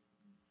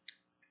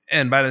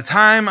 And by the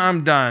time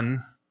I'm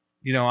done,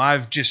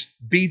 I've just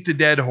beat the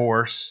dead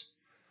horse.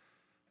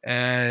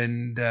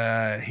 And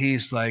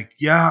he's like,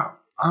 yeah,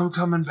 I'm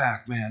coming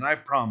back, man. I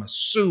promise.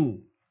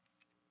 Soon.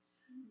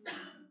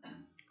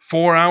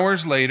 4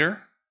 hours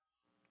later,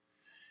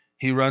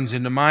 he runs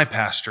into my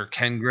pastor,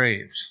 Ken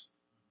Graves,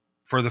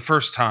 for the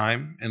first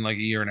time in like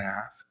a year and a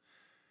half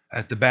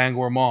at the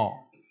Bangor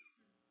Mall,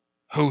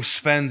 who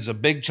spends a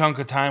big chunk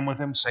of time with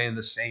him saying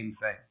the same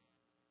thing.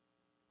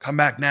 Come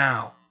back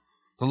now.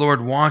 The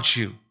Lord wants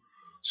you.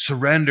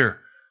 Surrender.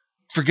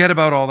 Forget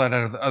about all that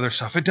other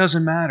stuff. It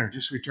doesn't matter.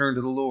 Just return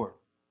to the Lord.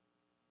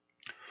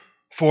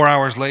 4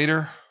 hours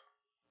later,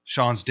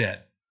 Sean's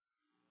dead.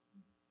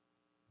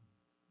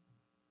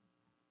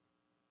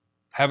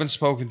 Haven't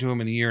spoken to him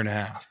in a year and a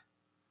half.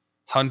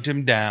 Hunt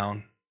him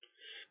down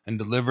and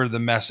deliver the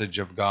message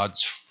of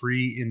God's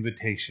free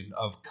invitation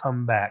of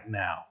come back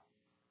now.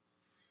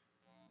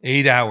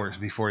 8 hours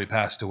before he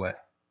passed away.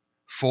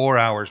 4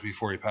 hours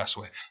before he passed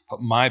away.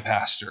 Put my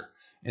pastor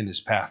in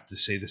his path to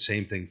say the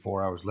same thing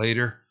 4 hours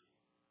later.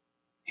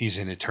 He's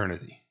in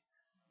eternity.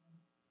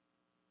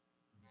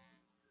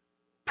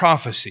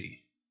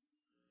 Prophecy.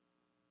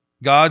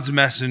 God's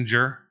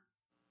messenger,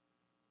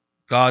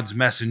 God's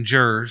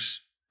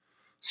messengers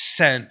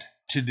sent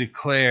to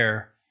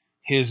declare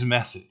his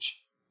message.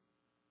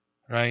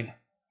 Right?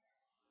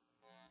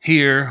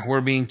 Here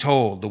we're being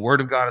told the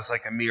Word of God is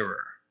like a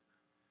mirror.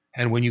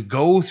 And when you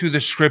go through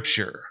the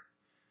Scripture,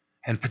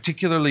 and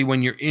particularly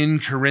when you're in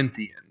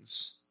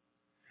Corinthians,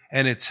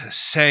 and it's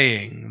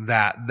saying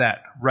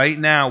that right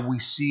now we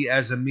see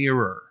as a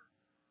mirror,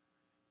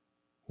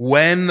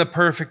 when the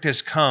perfect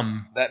has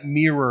come, that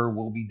mirror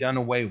will be done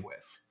away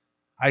with.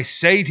 I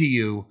say to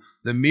you,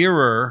 the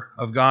mirror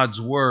of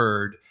God's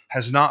Word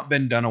has not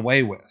been done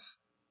away with.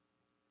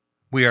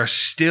 We are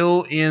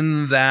still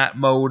in that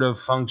mode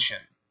of function.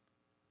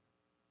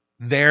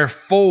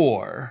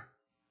 Therefore,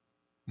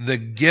 the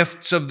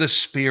gifts of the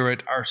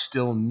Spirit are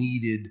still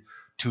needed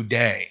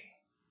today.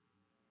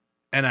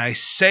 And I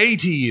say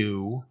to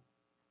you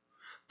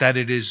that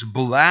it is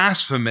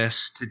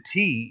blasphemous to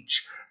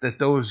teach that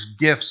those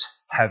gifts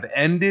have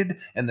ended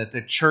and that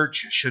the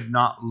church should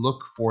not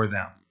look for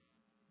them.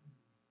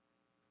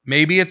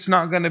 Maybe it's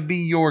not going to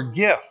be your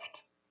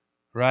gift,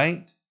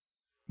 right?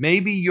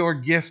 Maybe your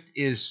gift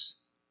is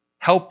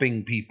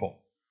helping people.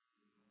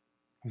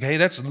 Okay,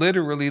 that's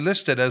literally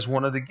listed as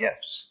one of the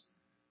gifts.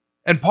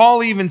 And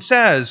Paul even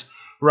says,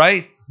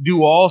 right?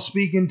 Do all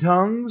speak in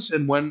tongues?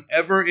 And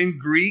whenever in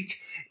Greek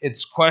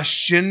it's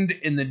questioned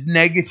in the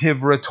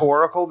negative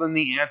rhetorical, then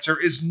the answer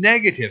is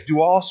negative.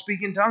 Do all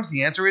speak in tongues?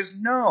 The answer is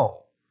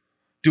no.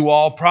 Do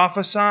all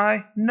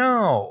prophesy?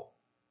 No.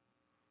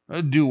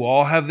 Do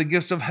all have the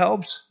gift of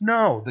helps?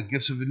 No. The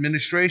gifts of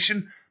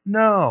administration?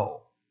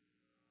 No.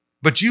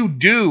 But you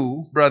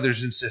do,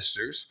 brothers and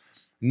sisters,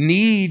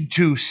 need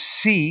to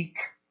seek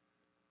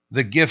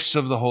the gifts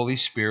of the Holy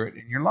Spirit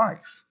in your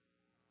life.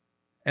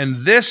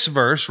 And this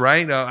verse,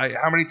 right,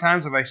 how many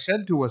times have I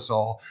said to us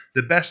all,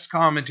 the best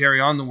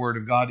commentary on the Word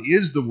of God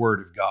is the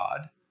Word of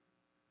God.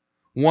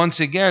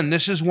 Once again,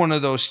 this is one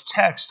of those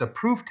texts, a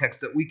proof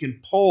text that we can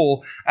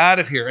pull out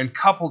of here and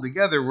couple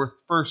together with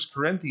 1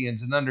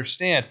 Corinthians and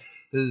understand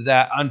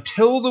that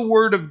until the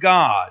Word of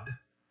God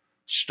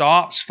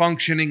stops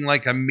functioning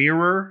like a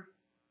mirror,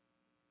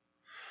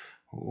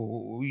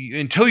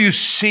 until you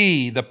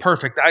see the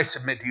perfect, I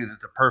submit to you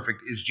that the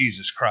perfect is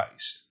Jesus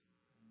Christ.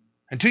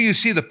 Until you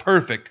see the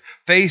perfect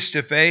face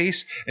to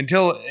face,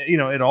 until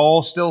it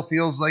all still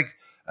feels like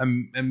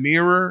a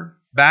mirror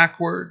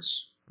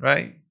backwards,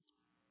 right?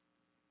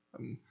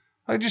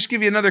 I'll just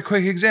give you another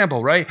quick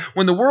example, right?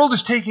 When the world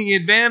is taking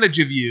advantage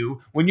of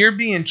you, when you're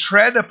being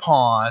tread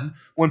upon,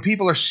 when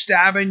people are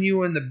stabbing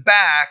you in the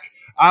back,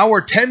 our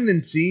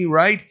tendency,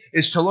 right,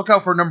 is to look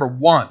out for number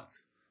one.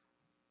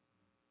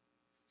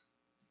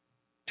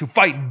 To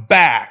fight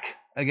back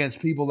against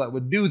people that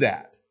would do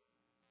that.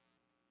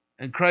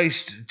 And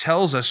Christ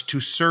tells us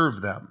to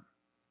serve them.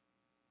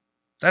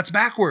 That's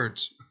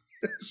backwards.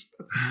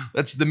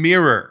 That's the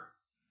mirror.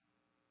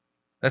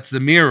 That's the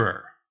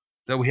mirror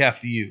that we have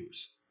to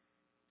use.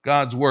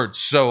 God's word.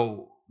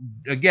 So,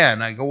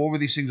 again, I go over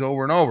these things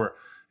over and over.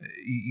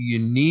 You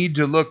need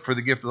to look for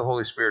the gift of the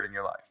Holy Spirit in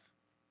your life.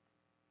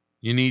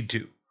 You need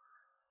to.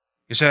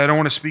 You say, I don't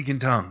want to speak in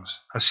tongues.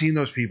 I've seen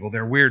those people.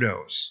 They're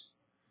weirdos.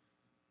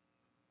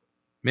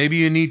 Maybe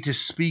you need to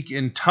speak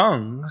in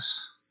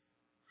tongues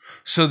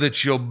so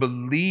that you'll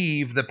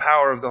believe the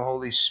power of the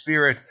Holy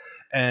Spirit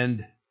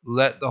and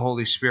let the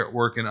Holy Spirit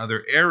work in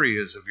other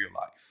areas of your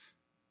life.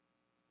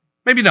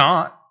 Maybe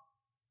not,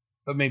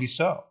 but maybe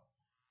so.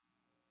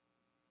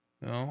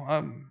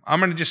 I'm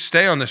going to just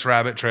stay on this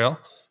rabbit trail.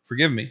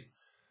 Forgive me.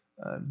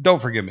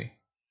 Don't forgive me.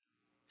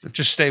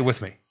 Just stay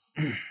with me.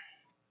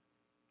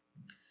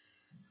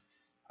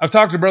 I've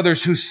talked to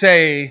brothers who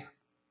say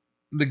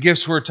the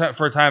gifts were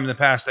for a time in the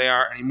past, they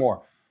aren't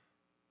anymore.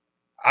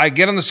 I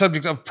get on the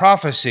subject of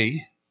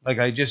prophecy, like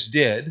I just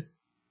did,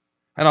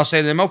 and I'll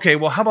say to them, okay,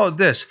 well, how about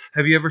this?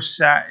 Have you ever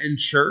sat in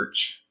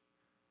church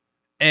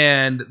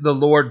and the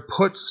Lord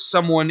puts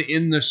someone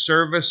in the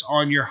service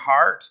on your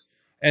heart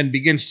and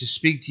begins to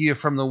speak to you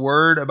from the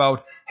Word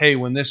about, hey,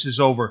 when this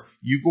is over,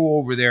 you go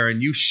over there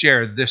and you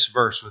share this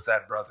verse with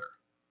that brother.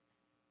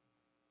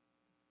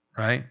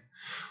 Right?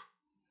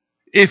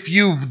 If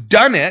you've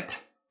done it,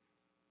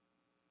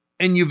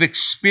 and you've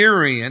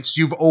experienced,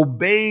 you've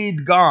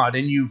obeyed God,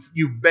 and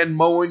you've been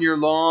mowing your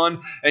lawn,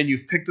 and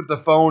you've picked up the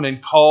phone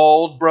and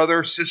called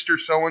brother, sister,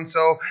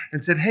 so-and-so,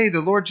 and said, hey,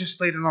 the Lord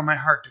just laid it on my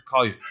heart to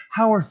call you.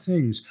 How are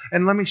things?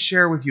 And let me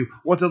share with you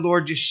what the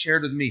Lord just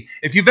shared with me.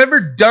 If you've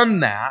ever done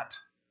that,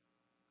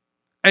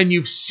 and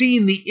you've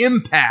seen the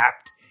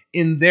impact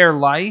in their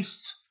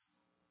life,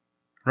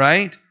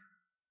 right?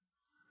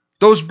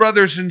 Those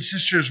brothers and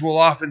sisters will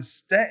often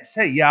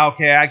say, yeah,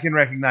 okay, I can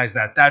recognize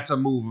that. That's a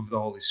move of the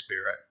Holy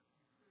Spirit.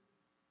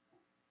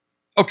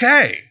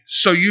 Okay,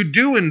 so you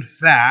do, in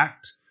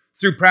fact,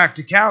 through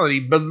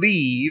practicality,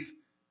 believe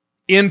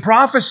in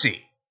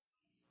prophecy.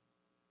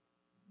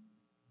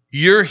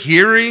 You're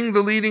hearing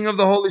the leading of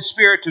the Holy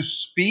Spirit to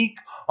speak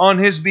on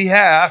His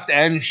behalf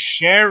and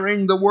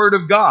sharing the Word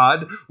of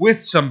God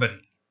with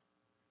somebody.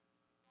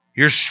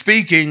 You're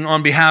speaking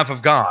on behalf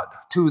of God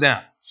to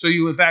them. So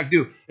you, in fact,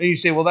 do. And you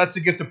say, well, that's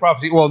the gift of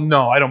prophecy. Well,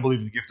 no, I don't believe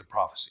in the gift of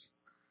prophecy.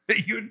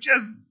 You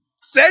just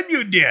said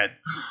you did.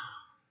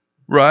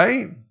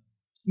 Right?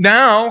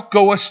 Now,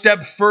 go a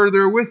step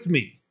further with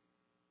me.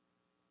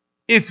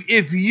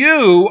 If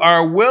you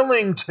are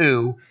willing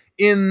to,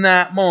 in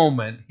that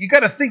moment, you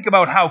got to think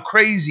about how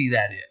crazy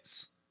that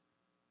is.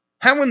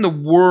 How in the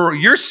world,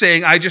 you're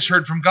saying, I just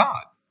heard from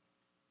God.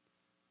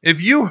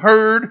 If you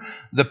heard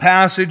the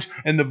passage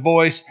and the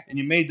voice and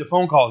you made the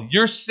phone call,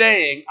 you're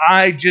saying,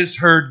 I just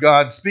heard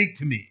God speak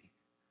to me.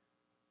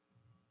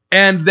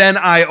 And then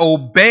I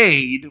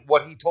obeyed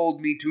what He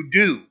told me to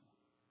do.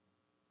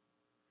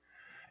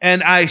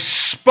 And I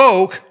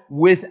spoke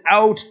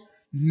without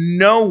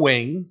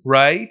knowing,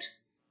 right?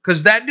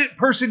 Because that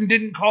person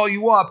didn't call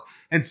you up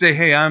and say,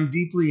 hey, I'm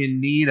deeply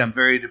in need. I'm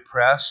very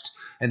depressed.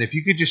 And if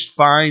you could just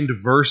find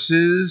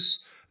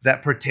verses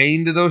that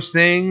pertain to those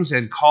things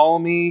and call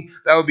me,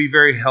 that would be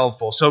very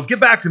helpful. So get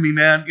back to me,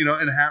 man,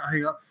 and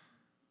hang up.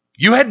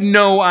 You had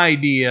no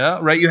idea,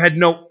 right? You had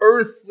no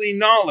earthly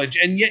knowledge,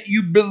 and yet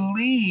you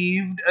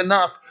believed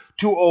enough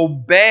to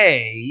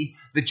obey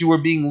that you were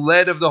being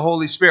led of the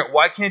Holy Spirit.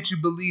 Why can't you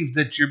believe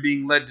that you're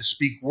being led to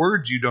speak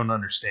words you don't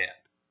understand?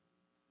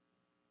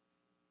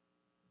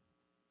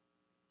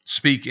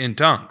 Speak in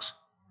tongues.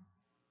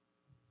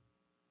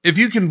 If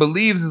you can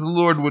believe that the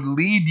Lord would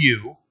lead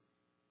you,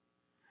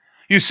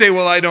 you say,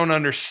 well, I don't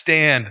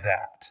understand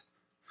that.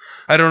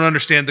 I don't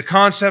understand the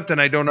concept,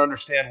 and I don't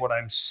understand what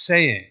I'm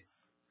saying.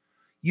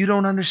 You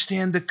don't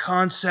understand the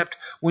concept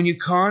when you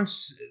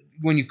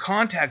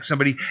contact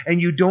somebody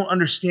and you don't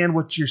understand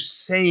what you're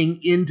saying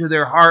into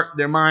their heart,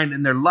 their mind,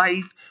 and their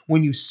life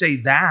when you say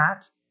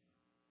that.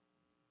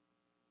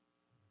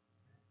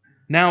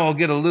 Now I'll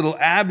get a little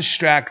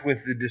abstract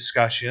with the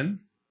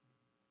discussion.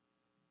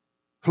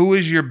 Who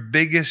is your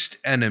biggest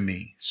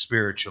enemy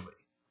spiritually?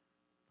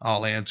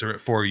 I'll answer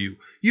it for you.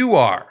 You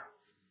are.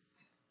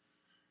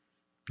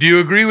 Do you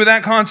agree with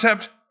that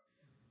concept?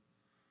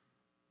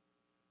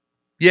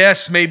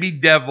 Yes, maybe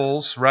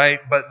devils, right?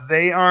 But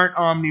they aren't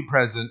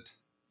omnipresent.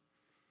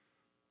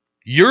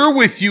 You're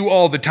with you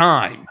all the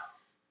time,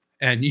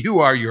 and you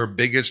are your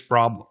biggest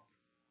problem.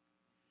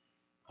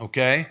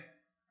 Okay?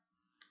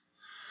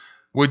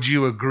 Would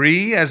you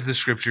agree, as the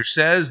scripture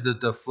says,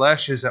 that the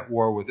flesh is at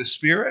war with the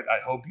spirit? I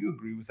hope you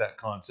agree with that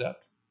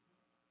concept.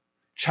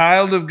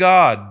 Child of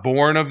God,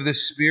 born of the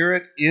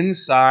Spirit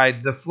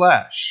inside the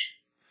flesh.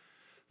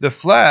 The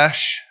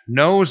flesh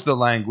knows the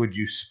language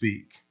you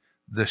speak.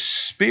 The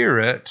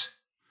Spirit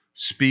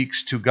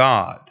speaks to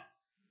God,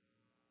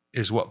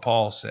 is what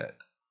Paul said.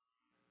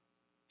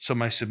 So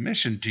my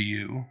submission to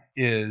you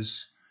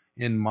is,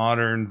 in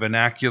modern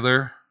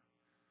vernacular,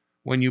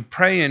 when you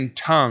pray in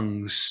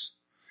tongues,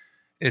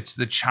 it's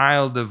the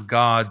child of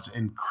God's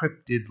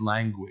encrypted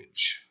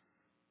language.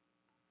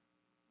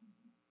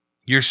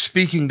 You're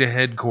speaking to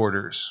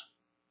headquarters,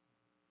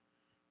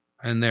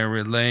 and they're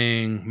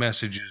relaying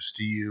messages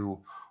to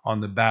you on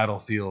the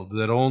battlefield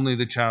that only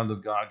the child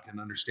of God can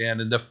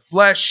understand. And the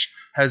flesh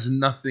has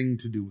nothing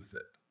to do with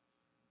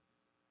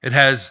it. It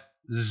has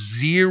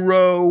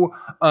zero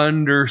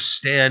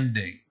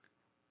understanding.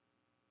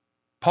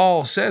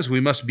 Paul says we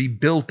must be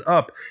built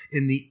up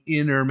in the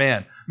inner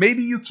man.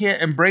 Maybe you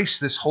can't embrace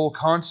this whole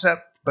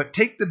concept, but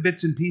take the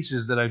bits and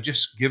pieces that I've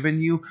just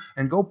given you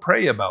and go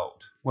pray about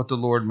what the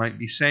Lord might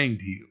be saying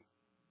to you.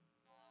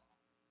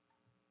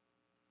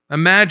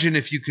 Imagine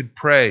if you could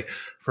pray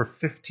for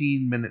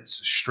 15 minutes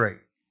straight,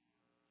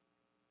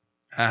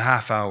 a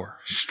half hour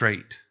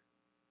straight,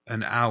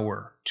 an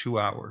hour, 2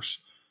 hours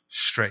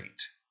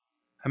straight.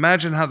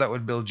 Imagine how that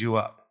would build you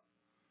up.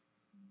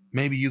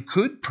 Maybe you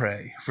could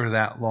pray for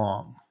that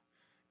long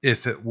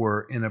if it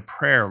were in a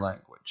prayer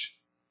language.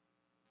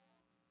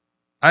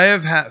 I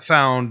have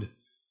found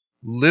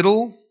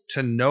little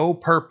to no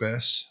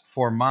purpose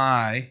for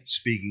my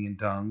speaking in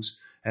tongues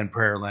and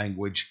prayer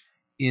language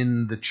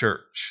in the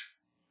church,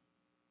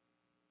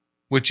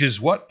 which is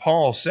what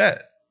Paul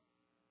said,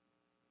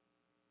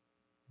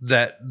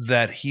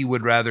 that he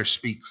would rather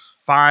speak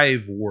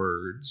 5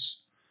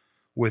 words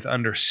with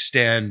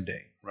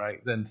understanding,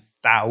 right, than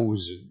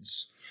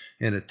thousands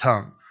in a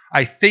tongue.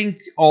 I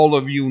think all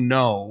of you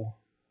know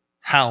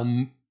how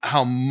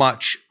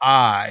much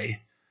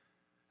I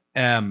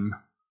am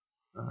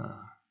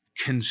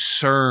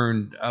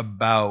concerned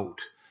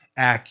about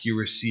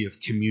accuracy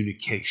of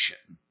communication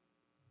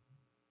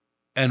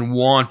and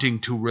wanting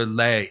to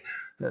relay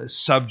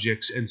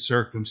subjects and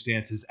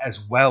circumstances as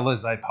well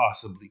as I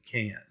possibly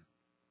can.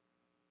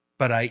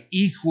 But I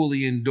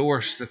equally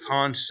endorse the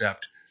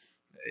concept,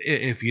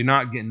 if you're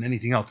not getting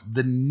anything else,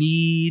 the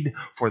need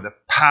for the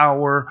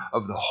power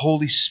of the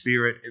Holy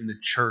Spirit in the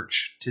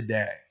church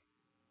today.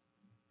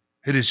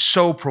 It is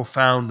so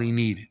profoundly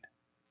needed.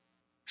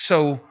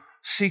 So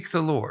seek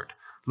the Lord.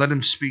 Let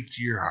him speak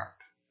to your heart.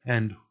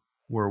 And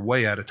we're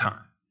way out of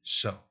time.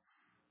 So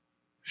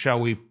shall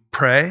we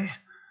pray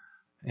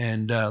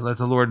and let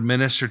the Lord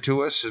minister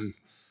to us? And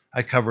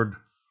I covered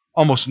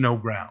almost no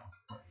ground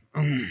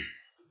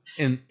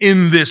in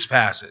this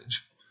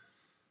passage.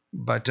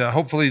 But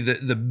hopefully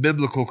the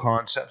biblical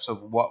concepts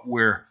of what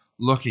we're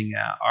looking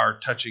at are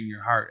touching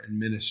your heart and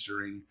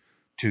ministering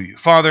to you.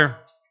 Father,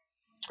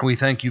 we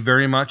thank you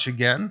very much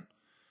again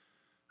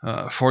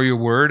for your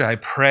word. I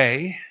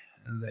pray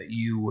that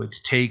you would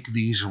take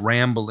these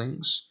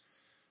ramblings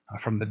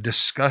from the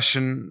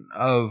discussion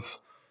of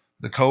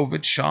the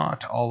COVID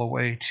shot all the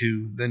way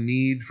to the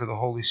need for the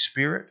Holy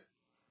Spirit.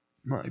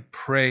 I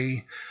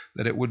pray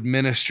that it would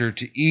minister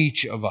to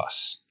each of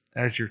us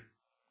as your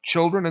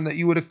children, and that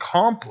you would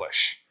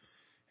accomplish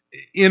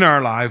in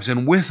our lives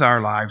and with our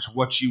lives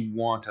what you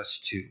want us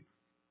to.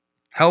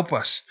 Help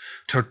us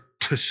to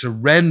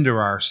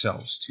surrender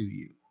ourselves to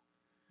you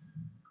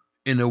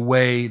in a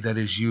way that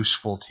is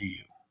useful to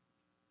you.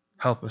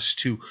 Help us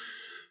to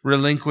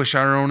relinquish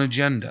our own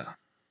agenda,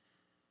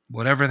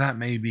 whatever that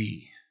may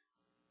be,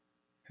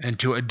 and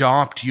to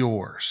adopt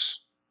yours,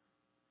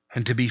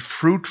 and to be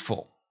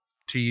fruitful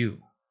to you.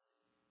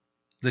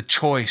 The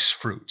choice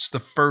fruits, the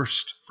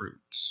first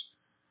fruits.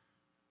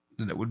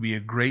 And it would be a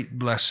great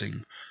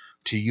blessing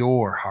to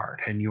your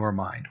heart and your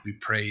mind. We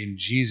pray in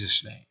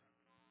Jesus' name.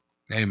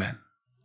 Amen.